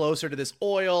can get closer to this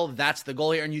oil. That's the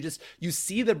goal here. And you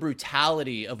see the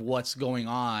brutality of what's going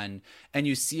on, and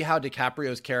you see how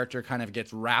DiCaprio's character kind of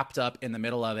gets wrapped up in the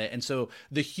middle of it. And so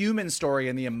the human story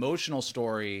and the emotional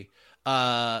story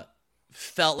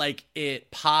felt like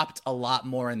it popped a lot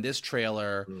more in this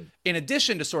trailer, in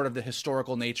addition to sort of the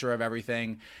historical nature of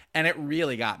everything. And it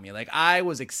really got me. Like, I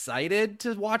was excited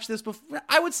to watch this before.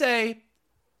 I would say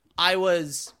I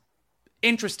was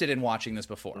interested in watching this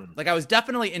before. Like, I was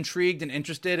definitely intrigued and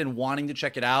interested in wanting to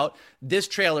check it out. This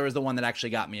trailer is the one that actually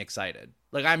got me excited.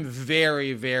 Like, I'm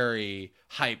very, very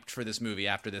hyped for this movie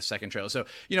after this second trailer. So,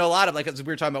 you know, a lot of, like, as we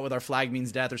were talking about with our Flag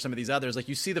Means Death or some of these others, like,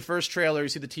 you see the first trailer, you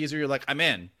see the teaser, you're like, I'm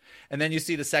in. And then you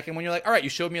see the second one, you're like, all right, you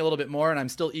showed me a little bit more and I'm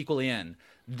still equally in.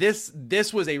 This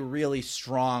was a really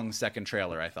strong second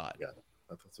trailer, I thought. Yeah,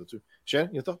 I thought so too.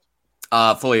 Shannon, your thoughts?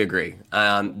 Fully agree.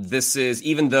 This is,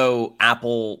 even though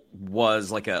Apple was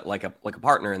like a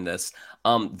partner in this,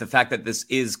 the fact that this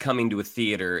is coming to a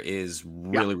theater is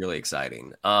really, really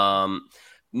exciting.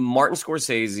 Martin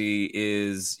Scorsese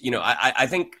is, you know, I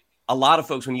think a lot of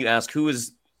folks, when you ask who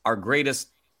is our greatest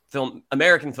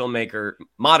American filmmaker,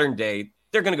 modern day,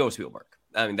 they're going to go with Spielberg.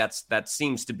 I mean, that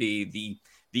seems to be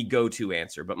the go-to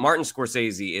answer. But Martin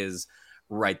Scorsese is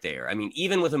right there. I mean,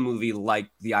 even with a movie like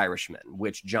The Irishman,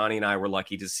 which Johnny and I were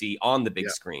lucky to see on the big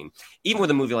screen, even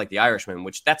with a movie like The Irishman,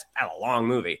 which that's a long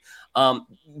movie,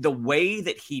 the way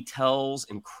that he tells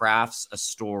and crafts a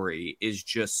story is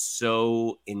just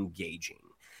so engaging.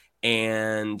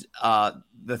 And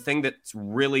the thing that's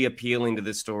really appealing to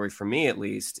this story, for me at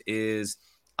least, is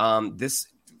this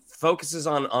focuses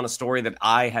on a story that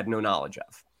I had no knowledge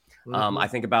of. I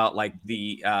think about like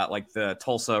the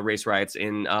Tulsa race riots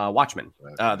in Watchmen,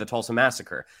 the Tulsa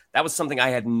massacre. That was something I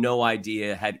had no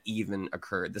idea had even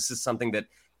occurred. This is something that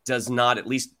does not, at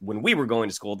least when we were going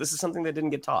to school, this is something that didn't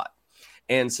get taught.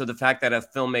 And so the fact that a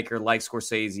filmmaker like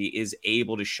Scorsese is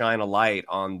able to shine a light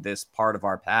on this part of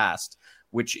our past,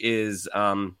 which is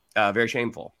very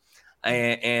shameful,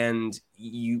 and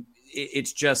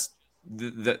it's just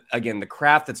the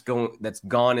craft that's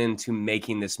gone into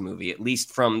making this movie, at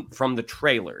least from the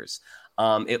trailers.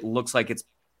 It looks like it's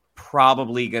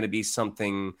probably going to be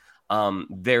something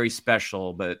very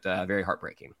special, but very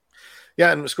heartbreaking.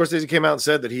 Yeah, and Scorsese came out and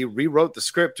said that he rewrote the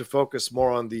script to focus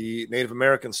more on the Native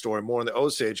American story, more on the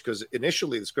Osage, because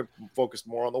initially the script focused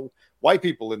more on the white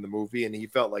people in the movie, and he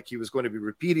felt like he was going to be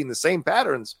repeating the same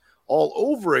patterns all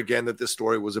over again that this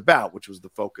story was about, which was the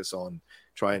focus on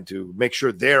trying to make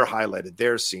sure they're highlighted,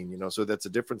 they're seen, you know, so that's a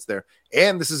difference there.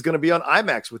 And this is going to be on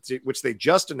IMAX, which they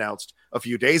just announced a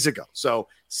few days ago. So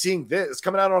seeing this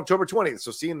coming out on October 20th.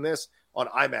 So seeing this on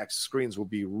IMAX screens will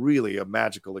be really a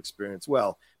magical experience.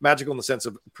 Well, magical in the sense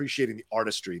of appreciating the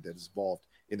artistry that is involved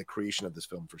in the creation of this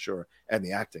film for sure, and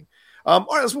the acting. All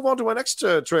right, let's move on to our next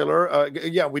trailer.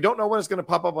 We don't know when it's going to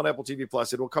pop up on Apple TV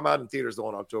Plus. It will come out in theaters though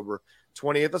on October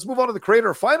 20th. Let's move on to The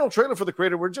Creator. Final trailer for The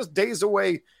Creator. We're just days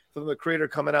away from the creator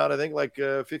coming out, I think, like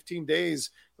 15 days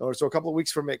or so, a couple of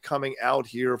weeks from it coming out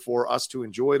here for us to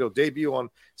enjoy. It'll debut on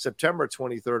September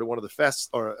 23rd at one of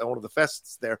the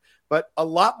fests there. But a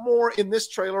lot more in this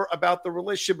trailer about the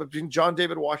relationship between John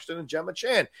David Washington and Gemma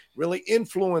Chan, really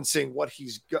influencing what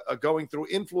he's going through,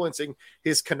 influencing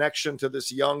his connection to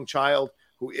this young child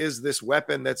who is this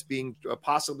weapon that's being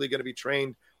possibly going to be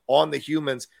trained on the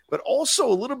humans, but also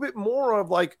a little bit more of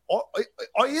like,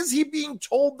 is he being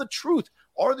told the truth?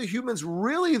 Are the humans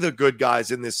really the good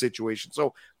guys in this situation?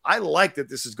 So I like that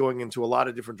this is going into a lot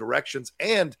of different directions,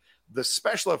 and the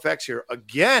special effects here,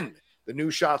 again, the new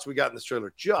shots we got in this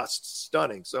trailer, just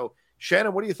stunning. So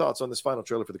Shannon, what are your thoughts on this final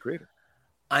trailer for the creator?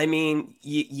 I mean,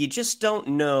 you just don't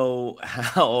know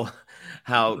how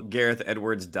Gareth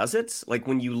Edwards does it. Like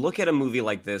when you look at a movie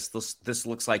like this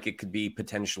looks like it could be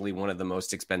potentially one of the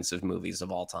most expensive movies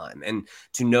of all time. And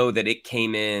to know that it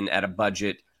came in at a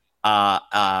budget,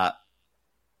 was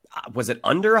it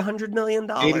under $100 million?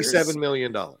 $87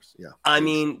 million. Yeah. I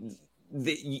mean,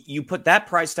 you put that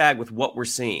price tag with what we're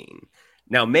seeing.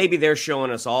 Now, maybe they're showing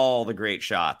us all the great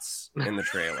shots in the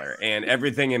trailer, and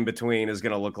everything in between is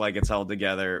going to look like it's held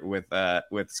together with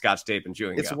Scotch tape and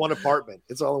chewing gum. It's one apartment.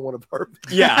 It's all in one apartment.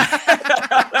 Yeah.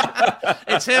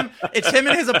 It's him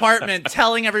in his apartment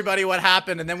telling everybody what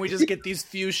happened, and then we just get these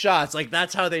few shots. Like,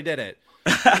 that's how they did it.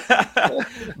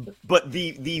 But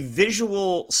the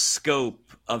visual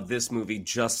scope of this movie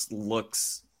just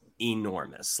looks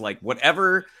enormous. Like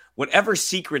whatever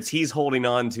secrets he's holding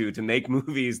on to make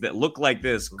movies that look like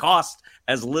this cost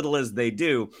as little as they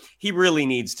do, he really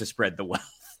needs to spread the wealth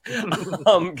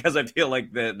because I feel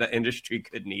like the industry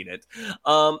could need it.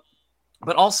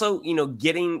 But also,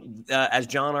 getting, as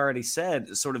John already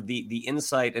said, sort of the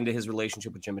insight into his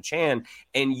relationship with Gemma Chan,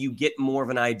 and you get more of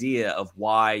an idea of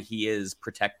why he is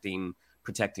protecting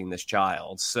this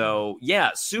child. So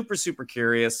yeah, super, super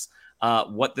curious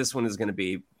what this one is going to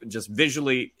be. Just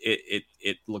visually,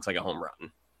 it looks like a home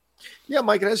run. Yeah,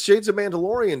 Mike, it has shades of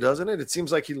Mandalorian, doesn't it? It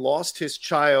seems like he lost his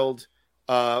child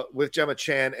with Gemma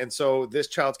Chan, and so this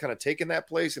child's kind of taken that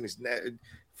place, and he's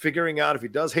figuring out if he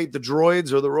does hate the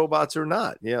droids or the robots or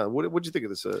not. Yeah, what'd you think of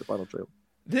this final trailer?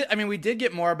 I mean, we did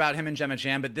get more about him and Gemma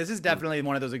Chan, but this is definitely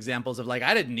one of those examples of like,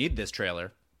 I didn't need this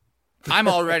trailer. I'm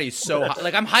already so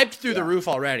like I'm hyped through the roof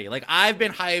already. Like I've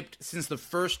been hyped since the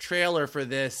first trailer for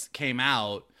this came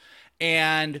out,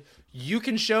 and you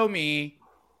can show me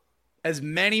as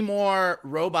many more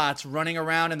robots running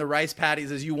around in the rice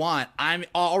paddies as you want. I'm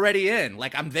already in.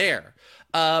 Like I'm there.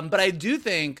 But I do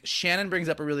think Shannon brings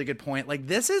up a really good point. Like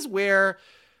this is where,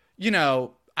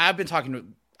 I've been talking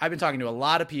to a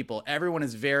lot of people. Everyone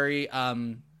is very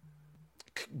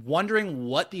wondering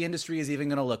what the industry is even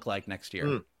going to look like next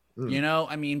year.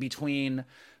 I mean, between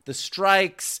the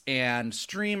strikes and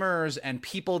streamers and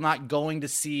people not going to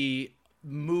see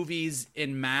movies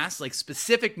in mass, like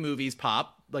specific movies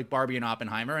pop, like Barbie and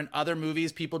Oppenheimer, and other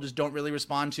movies people just don't really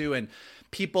respond to. And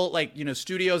people like,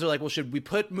 studios are like, well, should we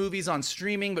put movies on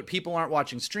streaming, but people aren't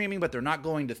watching streaming, but they're not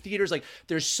going to theaters. Like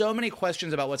there's so many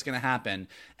questions about what's going to happen.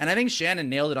 And I think Shannon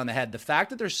nailed it on the head. The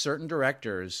fact that there's certain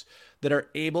directors that are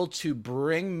able to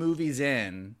bring movies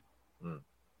in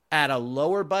at a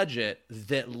lower budget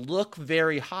that look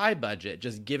very high budget,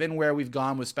 just given where we've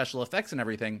gone with special effects and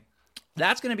everything,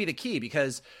 that's going to be the key,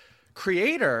 because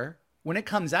creator, when it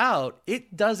comes out,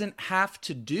 it doesn't have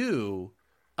to do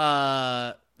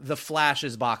the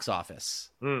Flash's box office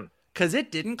because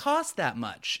it didn't cost that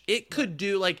much. It could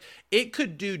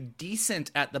do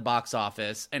decent at the box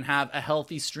office and have a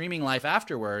healthy streaming life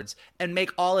afterwards and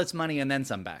make all its money and then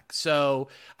some back. So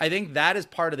I think that is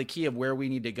part of the key of where we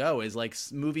need to go, is like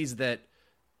movies that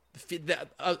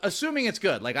assuming it's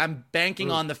good. Like I'm banking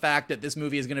on the fact that this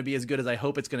movie is going to be as good as I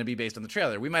hope it's going to be based on the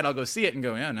trailer. We might all go see it and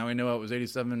go, yeah, now we know it was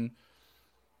 87.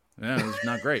 Yeah, it was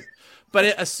not great.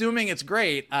 But assuming it's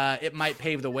great, it might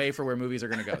pave the way for where movies are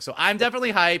going to go. So I'm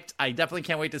definitely hyped. I definitely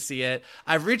can't wait to see it.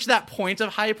 I've reached that point of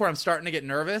hype where I'm starting to get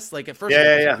nervous. Like at first,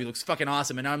 this movie looks fucking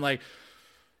awesome. And now I'm like,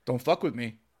 don't fuck with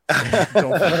me.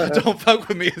 Don't fuck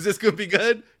with me. Is this going to be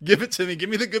good? Give it to me. Give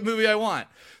me the good movie I want.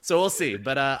 So we'll see.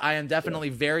 But I am definitely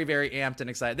very, very amped and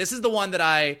excited. This is the one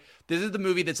that this is the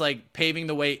movie that's like paving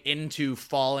the way into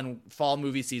fall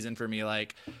movie season for me.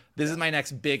 Like this is my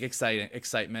next big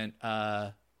excitement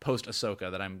post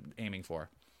Ahsoka that I'm aiming for.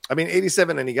 I mean,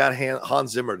 87, and he got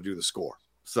Hans Zimmer to do the score.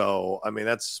 So, I mean,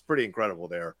 that's pretty incredible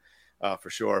there for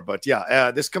sure. But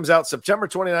yeah, this comes out September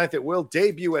 29th. It will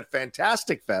debut at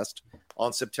Fantastic Fest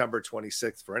on September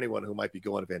 26th for anyone who might be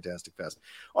going to Fantastic Fest.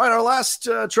 All right, our last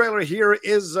trailer here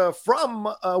is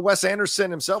from Wes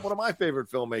Anderson himself, one of my favorite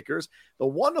filmmakers, The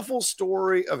Wonderful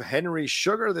Story of Henry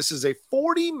Sugar. This is a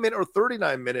 40-minute or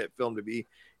 39-minute film to be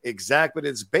exact, but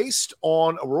it's based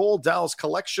on a Roald Dahl's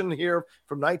collection here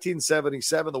from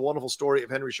 1977, The Wonderful Story of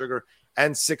Henry Sugar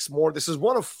and 6 more. This is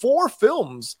one of 4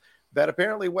 films that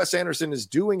apparently Wes Anderson is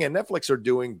doing and Netflix are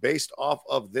doing based off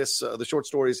of this, the short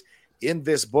stories in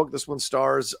this book. This one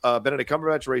stars Benedict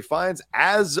Cumberbatch, Ray Fiennes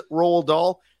as Roald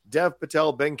Dahl, Dev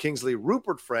Patel, Ben Kingsley,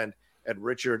 Rupert Friend, and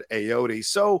Richard Ayoade.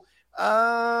 So,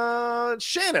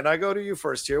 Shannon, I go to you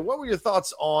first here. What were your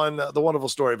thoughts on The Wonderful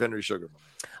Story of Henry Sugar?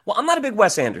 Well, I'm not a big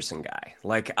Wes Anderson guy.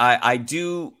 Like,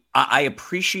 I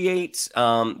appreciate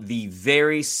the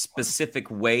very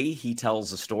specific way he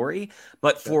tells a story,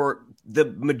 but for the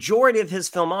majority of his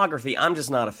filmography, I'm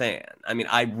just not a fan. I mean,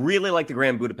 I really like The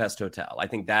Grand Budapest Hotel. I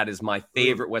think that is my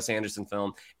favorite Wes Anderson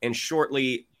film, and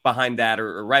shortly behind that,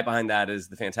 or right behind that, is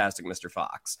The Fantastic Mr.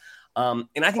 Fox. And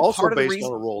I think also part of the based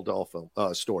reason, on a Roald Dahl film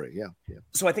story, yeah.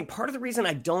 So I think part of the reason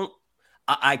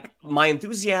my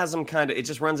enthusiasm it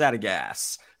just runs out of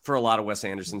gas for a lot of Wes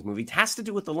Anderson's movies has to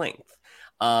do with the length.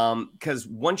 Because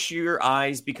once your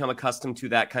eyes become accustomed to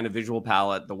that kind of visual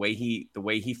palette, the way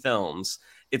he films,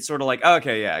 it's sort of like,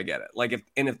 okay, yeah, I get it. Like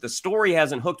if the story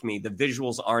hasn't hooked me, the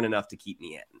visuals aren't enough to keep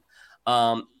me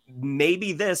in.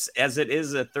 Maybe this, as it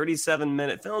is a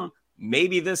 37-minute film,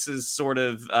 maybe this is sort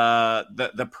of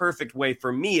the perfect way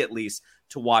for me, at least,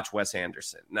 to watch Wes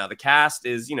Anderson. Now the cast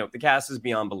is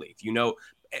beyond belief.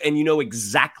 And you know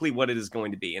exactly what it is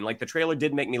going to be. And like the trailer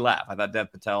did make me laugh. I thought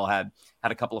Dev Patel had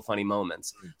a couple of funny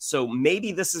moments. So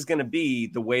maybe this is going to be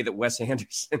the way that Wes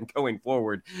Anderson going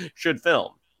forward should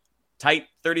film. Tight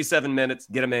 37 minutes,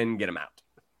 get him in, get him out.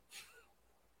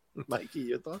 Mikey,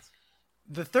 your thoughts?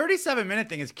 The 37-minute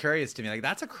thing is curious to me. Like,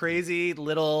 that's a crazy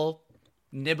little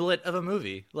niblet of a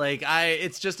movie. Like,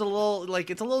 it's just a little,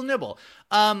 like, it's a little nibble.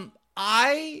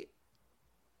 I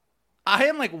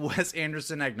am like Wes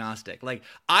Anderson agnostic. Like,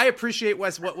 I appreciate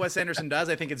what Wes Anderson does.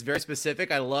 I think it's very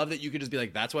specific. I love that you could just be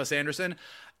like, that's Wes Anderson.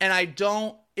 And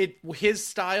his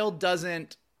style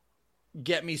doesn't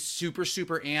get me super,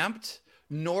 super amped,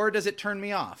 nor does it turn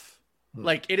me off.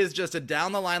 Like, it is just a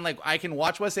down the line, like, I can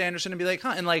watch Wes Anderson and be like,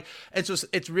 huh. And like,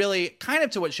 it's really kind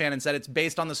of to what Shannon said. It's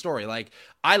based on the story. Like,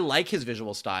 I like his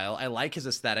visual style. I like his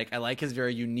aesthetic. I like his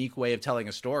very unique way of telling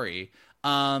a story.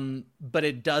 But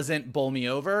it doesn't bowl me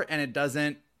over and it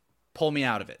doesn't pull me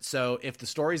out of it. So if the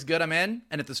story's good, I'm in.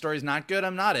 And if the story's not good,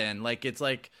 I'm not in. Like, it's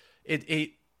like,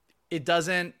 it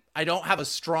doesn't, I don't have a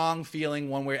strong feeling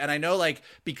one way. And I know, like,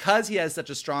 because he has such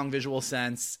a strong visual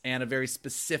sense and a very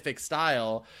specific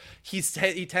style, he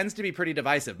tends to be pretty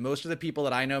divisive. Most of the people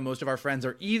that I know, most of our friends,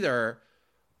 are either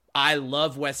I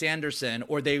love Wes Anderson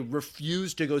or they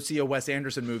refuse to go see a Wes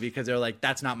Anderson movie because they're like,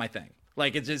 that's not my thing.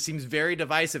 Like, it just seems very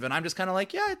divisive. And I'm just kind of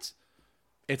like, yeah,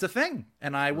 it's a thing.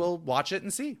 And I will watch it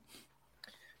and see.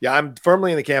 Yeah, I'm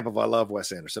firmly in the camp of I love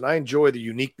Wes Anderson. I enjoy the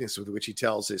uniqueness with which he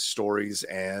tells his stories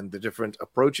and the different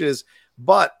approaches.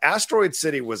 But Asteroid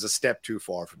City was a step too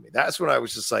far for me. That's when I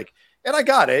was just like, and I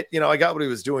got it. I got what he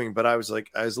was doing. But I was a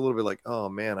little bit like, oh,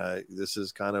 man, this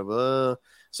is kind of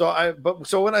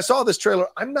So when I saw this trailer,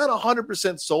 I'm not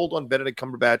 100% sold on Benedict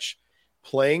Cumberbatch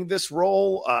playing this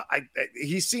role.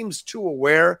 He seems too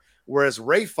aware, whereas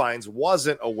Ray Fiennes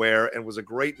wasn't aware and was a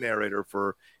great narrator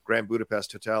for Grand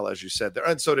Budapest Hotel, as you said there.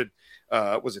 And so did,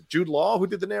 was it Jude Law who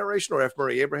did the narration, or F.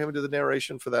 Murray Abraham who did the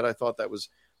narration for that? I thought that was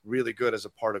really good as a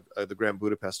part of the Grand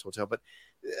Budapest Hotel. But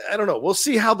I don't know. We'll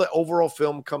see how the overall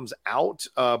film comes out.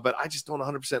 But I just don't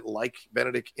 100% like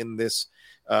Benedict in this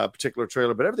particular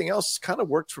trailer. But everything else kind of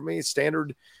worked for me.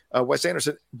 Standard Wes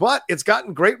Anderson. But it's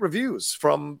gotten great reviews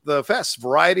from the fest.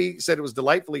 Variety said it was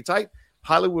delightfully tight.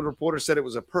 Hollywood Reporter said it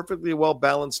was a perfectly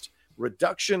well-balanced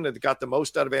reduction that got the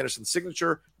most out of Anderson's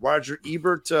signature. Roger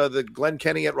Ebert, the Glenn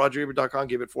Kenny at RogerEbert.com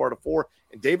gave it 4 out of 4.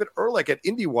 And David Ehrlich at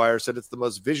IndieWire said it's the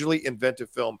most visually inventive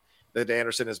film that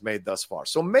Anderson has made thus far.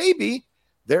 So maybe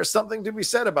there's something to be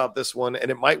said about this one,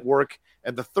 and it might work.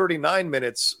 And the 39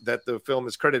 minutes that the film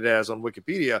is credited as on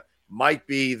Wikipedia might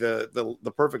be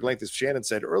the perfect length, as Shannon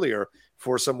said earlier,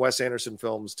 for some Wes Anderson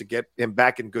films to get him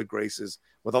back in good graces,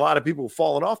 with a lot of people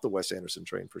falling off the Wes Anderson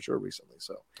train for sure recently.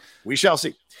 So we shall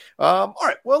see. All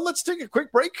right, well, let's take a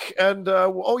quick break. And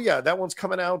oh yeah, that one's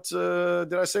coming out.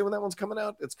 Did I say when that one's coming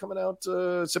out? It's coming out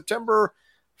September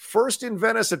 1st in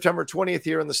Venice, September 20th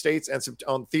here in the States, and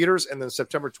on theaters, and then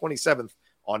September 27th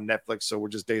on Netflix. So we're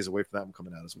just days away from that one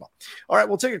coming out as well. All right,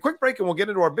 we'll take a quick break and we'll get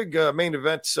into our big main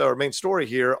event, or main story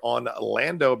here on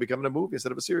Lando becoming a movie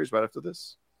instead of a series right after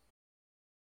this.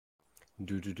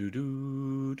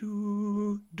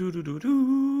 Do do do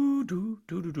do do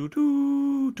do do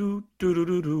do do do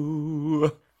do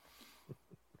do.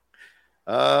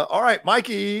 All right,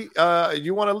 Mikey,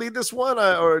 you want to lead this one,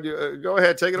 or go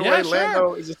ahead, take it away? Yeah, sure.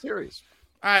 Lando is a series.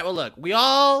 All right. Well, look, we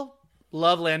all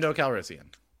love Lando Calrissian,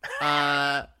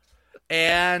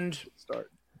 and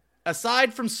Start.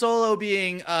 aside from Solo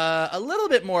being a little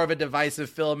bit more of a divisive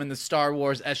film in the Star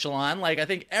Wars echelon, like I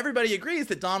think everybody agrees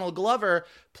that Donald Glover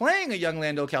playing a young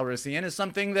Lando Calrissian is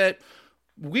something that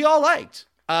we all liked.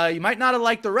 You might not have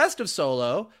liked the rest of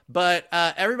Solo, but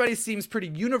everybody seems pretty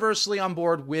universally on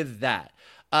board with that.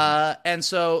 And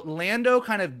so Lando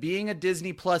kind of being a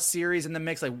Disney Plus series in the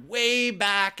mix, like way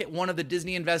back at one of the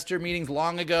Disney investor meetings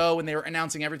long ago when they were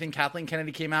announcing everything, Kathleen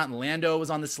Kennedy came out and Lando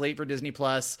was on the slate for Disney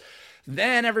Plus.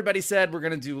 Then everybody said we're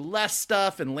going to do less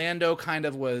stuff, and Lando kind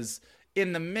of was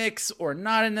in the mix or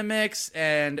not in the mix,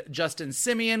 and Justin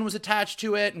Simeon was attached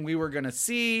to it, and we were going to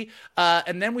see.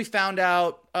 And then we found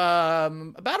out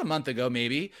about a month ago,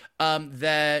 maybe,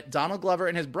 that Donald Glover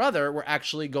and his brother were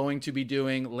actually going to be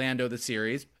doing Lando the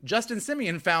series. Justin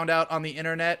Simeon found out on the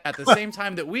internet at the same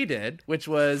time that we did, which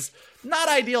was not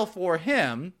ideal for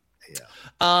him.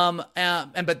 Yeah.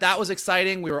 But that was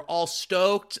exciting. We were all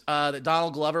stoked that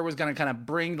Donald Glover was going to kind of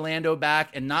bring Lando back,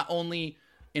 and not only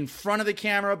in front of the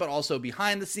camera, but also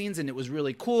behind the scenes. And it was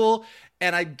really cool.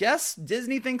 And I guess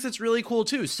Disney thinks it's really cool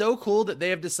too. So cool that they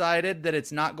have decided that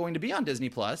it's not going to be on Disney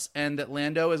Plus, and that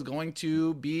Lando is going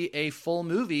to be a full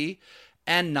movie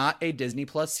and not a Disney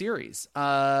Plus series.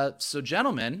 So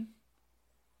gentlemen,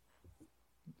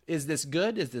 is this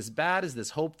good? Is this bad? Is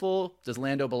this hopeful? Does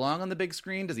Lando belong on the big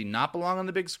screen? Does he not belong on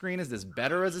the big screen? Is this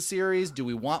better as a series? Do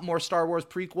we want more Star Wars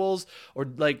prequels? Or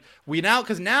like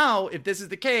because now if this is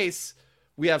the case,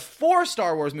 we have 4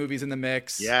 Star Wars movies in the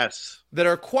mix. Yes. That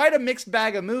are quite a mixed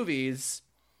bag of movies.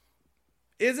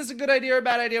 Is this a good idea or a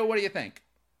bad idea? What do you think?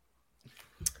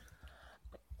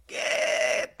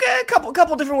 A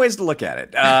couple different ways to look at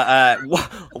it.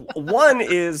 One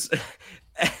is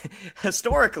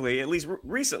historically, at least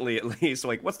recently, at least,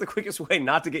 like, what's the quickest way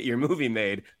not to get your movie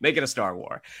made? Make it a Star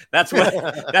Wars. That's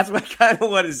what kind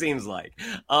of what it seems like.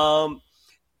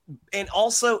 And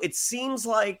also, it seems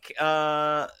like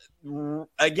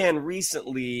again,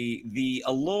 recently, the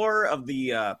allure of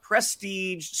the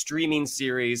prestige streaming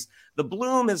series, the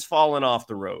bloom has fallen off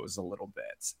the rose a little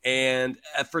bit. And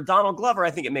for Donald Glover, I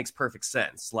think it makes perfect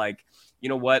sense. Like, you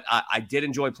know what? I did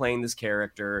enjoy playing this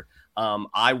character.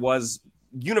 I was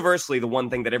universally the one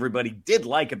thing that everybody did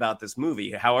like about this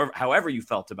movie. However you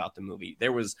felt about the movie,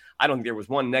 I don't think there was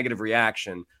one negative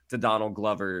reaction to Donald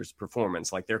Glover's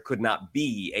performance. Like, there could not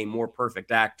be a more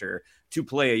perfect actor to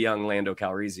play a young Lando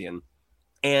Calrissian.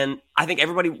 And I think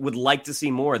everybody would like to see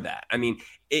more of that. I mean,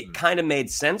 it kind of made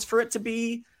sense for it to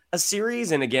be a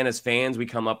series. And again, as fans, we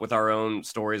come up with our own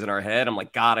stories in our head. I'm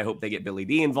like, God, I hope they get Billy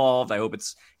D involved. I hope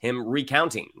it's him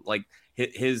recounting like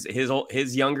his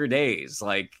younger days,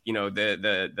 like, you know,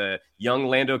 the young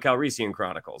Lando Calrissian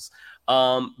Chronicles.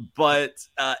 But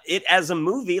it as a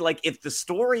movie, like, if the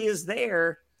story is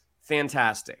there,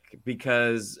 fantastic,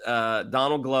 because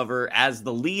Donald Glover as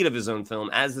the lead of his own film,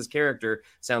 as this character,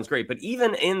 sounds great. But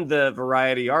even in the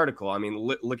Variety article, I mean,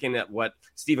 looking at what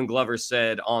Stephen Glover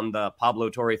said on the Pablo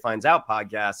Torre Finds Out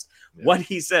podcast, what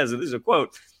he says, and this is a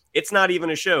quote, "It's not even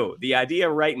a show. The idea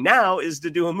right now is to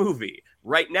do a movie.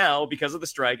 Right now, because of the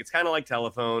strike, it's kind of like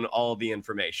telephone, all the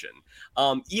information."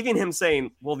 Even him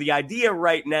saying, well, the idea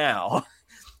right now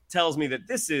tells me that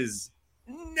this is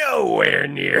nowhere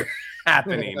near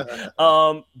happening.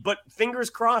 But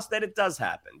fingers crossed that it does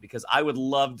happen, because I would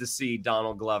love to see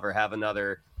Donald Glover have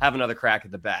another crack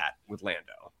at the bat with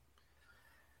Lando.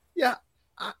 Yeah,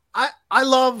 I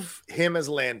love him as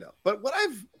Lando, but what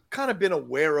I've kind of been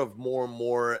aware of more and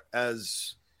more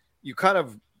as you kind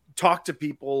of talk to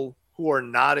people who are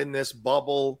not in this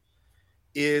bubble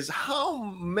is how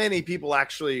many people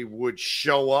actually would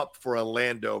show up for a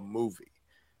Lando movie.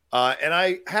 And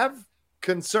I have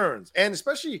concerns, and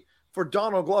especially for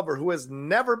Donald Glover, who has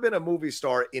never been a movie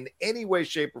star in any way,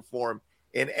 shape, or form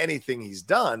in anything he's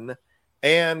done.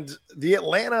 And the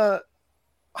Atlanta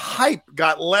hype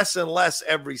got less and less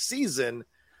every season.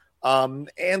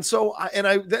 And so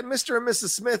that Mr. and Mrs.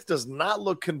 Smith does not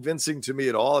look convincing to me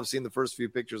at all. I've seen the first few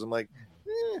pictures. I'm like,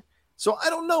 So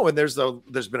I don't know. And there's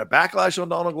been a backlash on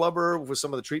Donald Glover with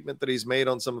some of the treatment that he's made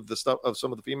on some of the stuff of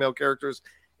some of the female characters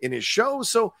in his show.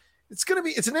 So it's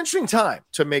an interesting time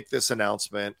to make this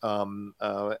announcement.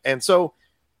 And so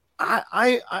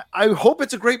I hope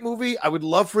it's a great movie. I would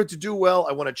love for it to do well.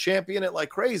 I want to champion it like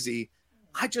crazy.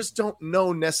 I just don't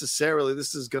know necessarily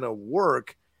this is going to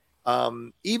work.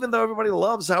 Even though everybody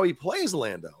loves how he plays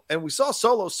Lando, and we saw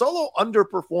Solo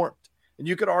underperformed. And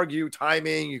you could argue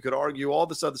timing, you could argue all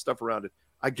this other stuff around it.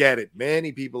 I get it.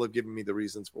 Many people have given me the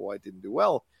reasons for why it didn't do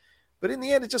well. But in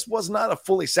the end, it just was not a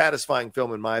fully satisfying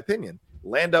film, in my opinion.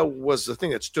 Lando was the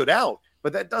thing that stood out,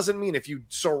 but that doesn't mean if you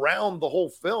surround the whole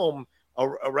film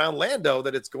around Lando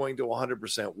that it's going to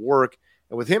 100% work.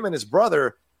 And with him and his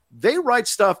brother, they write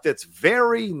stuff that's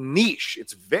very niche.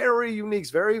 It's very unique.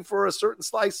 It's very for a certain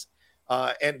slice.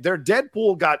 And their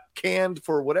Deadpool got canned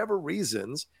for whatever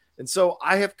reasons. And so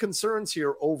I have concerns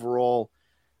here overall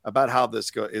about how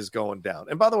this is going down.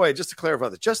 And by the way, just to clarify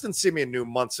that, Justin Simeon knew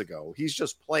months ago. He's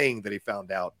just playing that he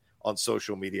found out on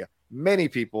social media. Many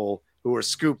people who are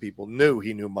Scoop people knew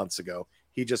he knew months ago.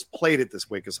 He just played it this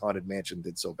way because Haunted Mansion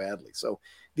did so badly. So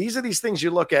these are these things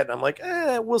you look at, and I'm like,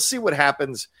 we'll see what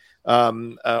happens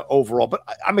overall. But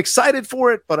I'm excited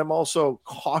for it, but I'm also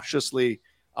cautiously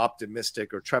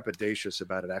optimistic or trepidatious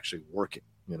about it actually working,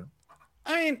 you know?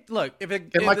 I mean, look,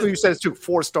 Michael, you said it's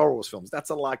 4 Star Wars films.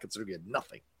 That's a lot considering you had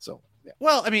nothing. So, yeah.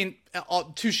 Well, I mean,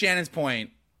 to Shannon's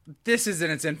point, this is in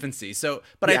its infancy. So,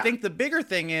 but I think the bigger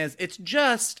thing is it's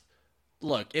just,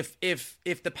 look, if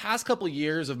the past couple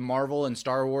years of Marvel and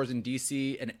Star Wars and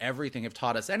DC and everything have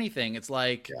taught us anything, it's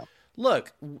like,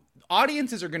 look,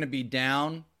 audiences are going to be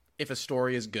down if a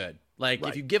story is good. Like,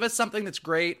 if you give us something that's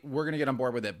great, we're going to get on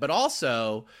board with it. But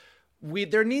also,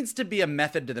 there needs to be a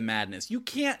method to the madness. You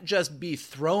can't just be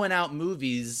throwing out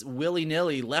movies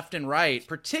willy-nilly left and right,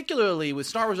 particularly with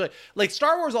Star Wars. Like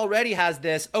Star Wars already has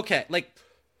this, like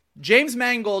James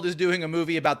Mangold is doing a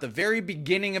movie about the very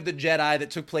beginning of the Jedi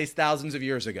that took place thousands of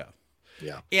years ago.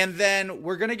 Yeah. And then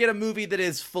we're going to get a movie that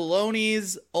is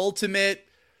Filoni's ultimate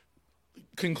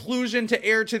conclusion to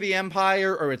Heir to the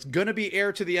Empire, or it's going to be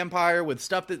Heir to the Empire with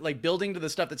stuff that, like, building to the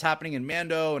stuff that's happening in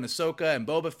Mando and Ahsoka and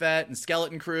Boba Fett and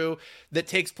Skeleton Crew that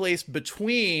takes place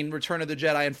between Return of the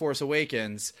Jedi and Force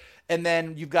Awakens. And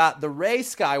then you've got the Rey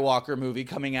Skywalker movie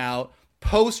coming out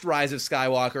post Rise of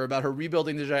Skywalker about her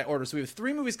rebuilding the Jedi Order. So we have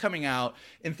 3 movies coming out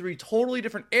in 3 totally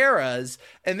different eras.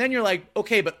 And then you're like,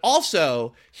 okay, but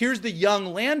also here's the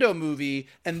young Lando movie.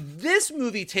 And this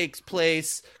movie takes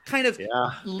place kind of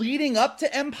leading up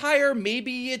to Empire.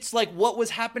 Maybe it's like what was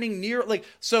happening near, like,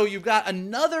 so you've got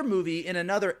another movie in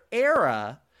another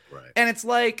era. Right. And it's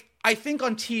like, I think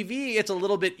on TV, it's a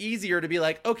little bit easier to be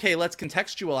like, okay, let's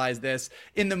contextualize this.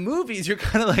 In the movies, you're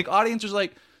kind of like, audiences are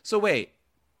like, so wait,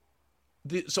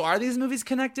 so are these movies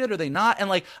connected? Are they not? And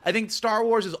like, I think Star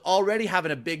Wars is already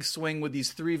having a big swing with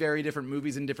these 3 very different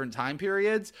movies in different time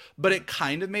periods, but it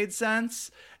kind of made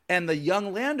sense. And the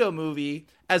young Lando movie,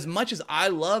 as much as I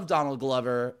love Donald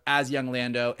Glover as young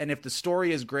Lando, and if the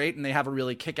story is great and they have a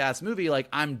really kick-ass movie, like,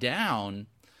 I'm down.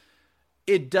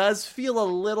 It does feel a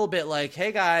little bit like,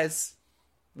 hey guys,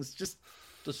 let's just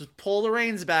pull the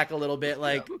reins back a little bit.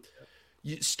 Like,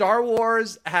 Star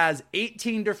Wars has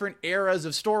 18 different eras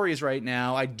of stories right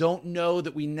now. I don't know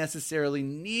that we necessarily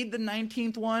need the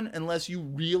 19th one unless you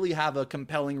really have a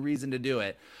compelling reason to do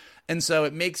it. And so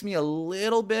it makes me a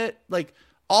little bit, like,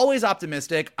 always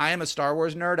optimistic. I am a Star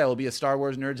Wars nerd. I will be a Star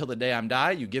Wars nerd till the day I'm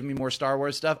die. You give me more Star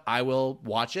Wars stuff, I will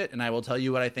watch it and I will tell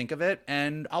you what I think of it.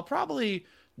 And I'll probably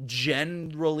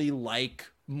generally like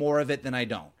more of it than I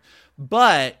don't.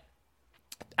 But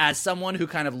as someone who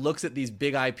kind of looks at these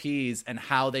big IPs and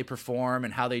how they perform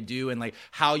and how they do, and like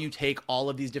how you take all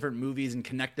of these different movies and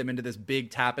connect them into this big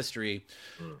tapestry,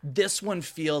 this one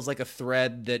feels like a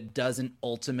thread that doesn't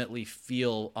ultimately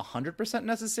feel 100%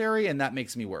 necessary. And that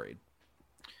makes me worried.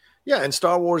 Yeah. And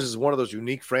Star Wars is one of those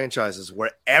unique franchises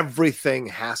where everything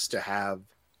has to have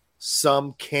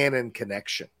some canon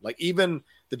connection. Like even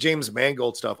the James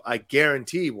Mangold stuff, I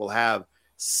guarantee will have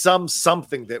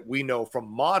something that we know from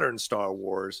modern Star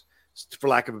Wars, for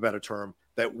lack of a better term,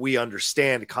 that we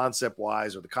understand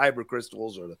concept-wise, or the Kyber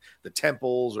crystals, or the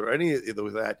temples, or any of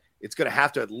that. It's going to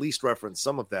have to at least reference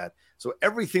some of that. So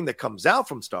everything that comes out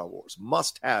from Star Wars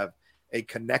must have a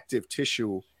connective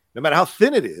tissue, no matter how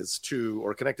thin it is, or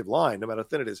a connective line, no matter how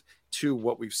thin it is, to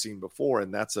what we've seen before.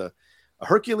 And that's a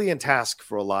Herculean task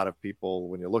for a lot of people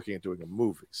when you're looking at doing a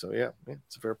movie. So yeah,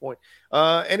 it's a fair point.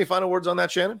 Any final words on that,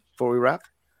 Shannon, before we wrap?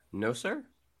 No, sir.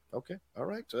 Okay. All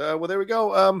right. Well, there we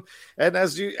go. And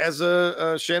as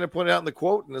Shannon pointed out in the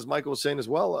quote, and as Michael was saying as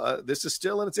well, this is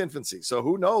still in its infancy. So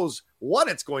who knows what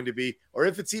it's going to be, or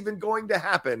if it's even going to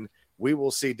happen. We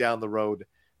will see down the road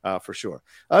for sure.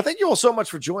 Thank you all so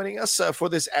much for joining us for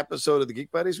this episode of the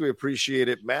Geek Buddies. We appreciate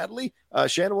it madly.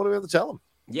 Shannon, what do we have to tell them?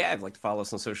 Yeah, if you'd like to follow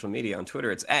us on social media. On Twitter,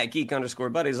 it's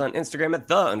 @geek_buddies. On Instagram, at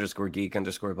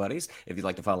 @the_geek_buddies. If you'd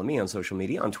like to follow me on social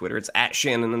media, on Twitter, it's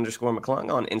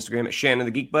 @Shannon_McClung. On Instagram, at Shannon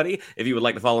the Geek Buddy. If you would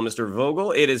like to follow Mr.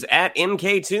 Vogel, it is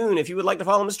 @MKToon. If you would like to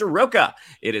follow Mr. Roca,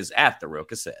 it is @The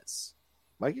Roca Says.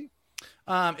 Mikey?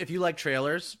 If you like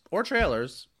trailers or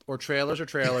trailers or trailers or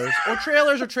trailers or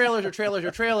trailers or trailers or trailers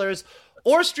or trailers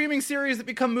or streaming series that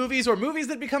become movies or movies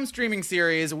that become streaming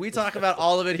series, we talk about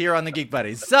all of it here on the Geek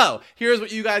Buddies. So here's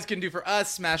what you guys can do for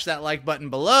us. Smash that like button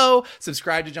below.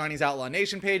 Subscribe to Johnny's Outlaw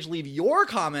Nation page. Leave your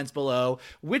comments below.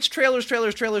 Which trailers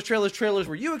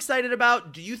were you excited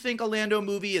about? Do you think a Lando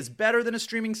movie is better than a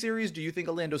streaming series? Do you think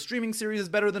a Lando streaming series is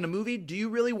better than a movie? Do you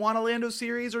really want a Lando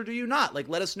series or do you not? Like,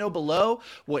 let us know below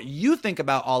what you think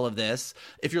about all of this.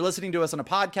 If you're listening to us on a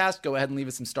podcast, go ahead and leave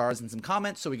us some stars and some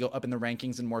comments so we go up in the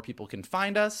rankings and more people can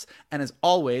find us. And as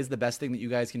always, the best thing that you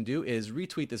guys can do is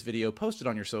retweet this video, post it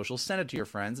on your socials, send it to your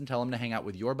friends, and tell them to hang out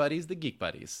with your buddies, the Geek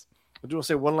Buddies. I do want to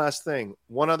say one last thing.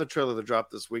 One other trailer that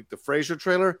dropped this week, the Frasier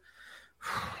trailer.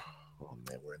 Oh,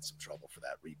 man, we're in some trouble for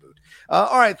that reboot.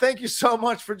 All right, thank you so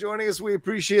much for joining us. We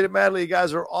appreciate it madly. You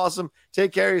guys are awesome.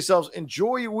 Take care of yourselves.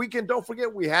 Enjoy your weekend. Don't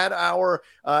forget, we had our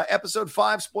episode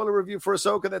 5 spoiler review for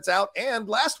Ahsoka that's out. And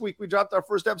last week, we dropped our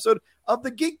first episode of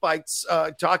the Geek Bites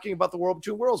talking about the World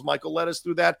Between Worlds. Michael led us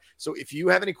through that. So if you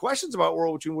have any questions about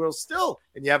World Between Worlds still,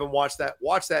 and you haven't watched that,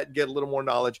 watch that and get a little more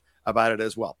knowledge about it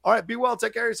as well. All right, be well.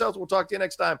 Take care of yourselves. We'll talk to you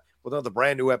next time with another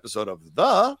brand new episode of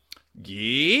The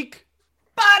Geek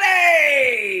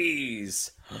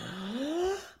Buddies!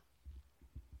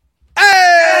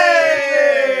 Hey!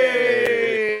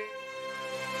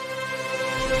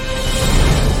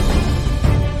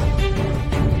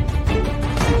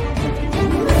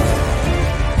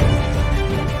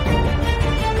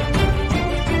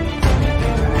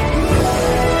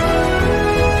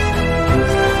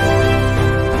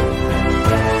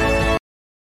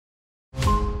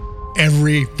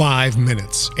 Every 5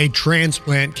 minutes, a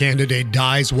transplant candidate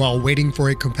dies while waiting for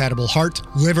a compatible heart,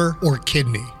 liver, or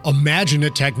kidney. Imagine a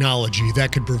technology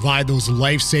that could provide those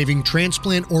life-saving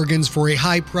transplant organs for a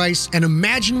high price, and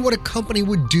imagine what a company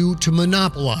would do to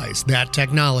monopolize that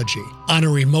technology. On a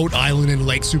remote island in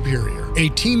Lake Superior, a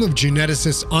team of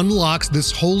geneticists unlocks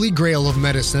this holy grail of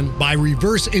medicine by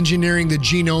reverse engineering the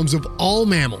genomes of all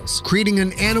mammals, creating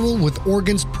an animal with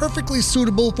organs perfectly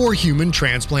suitable for human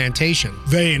transplantation.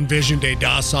 They envisioned a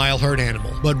docile herd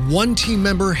animal, but one team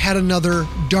member had another,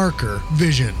 darker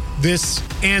vision. This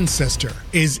ancestor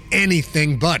is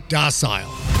anything but docile.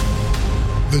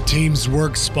 The team's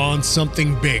work spawned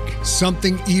something big,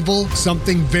 something evil,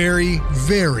 something very,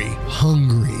 very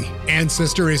hungry.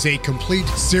 Ancestor is a complete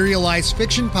serialized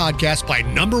fiction podcast by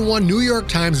 #1 New York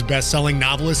Times bestselling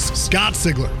novelist Scott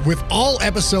Sigler, with all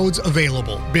episodes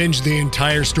available. Binge the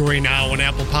entire story now on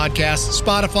Apple Podcasts,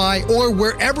 Spotify, or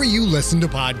wherever you listen to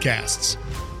podcasts.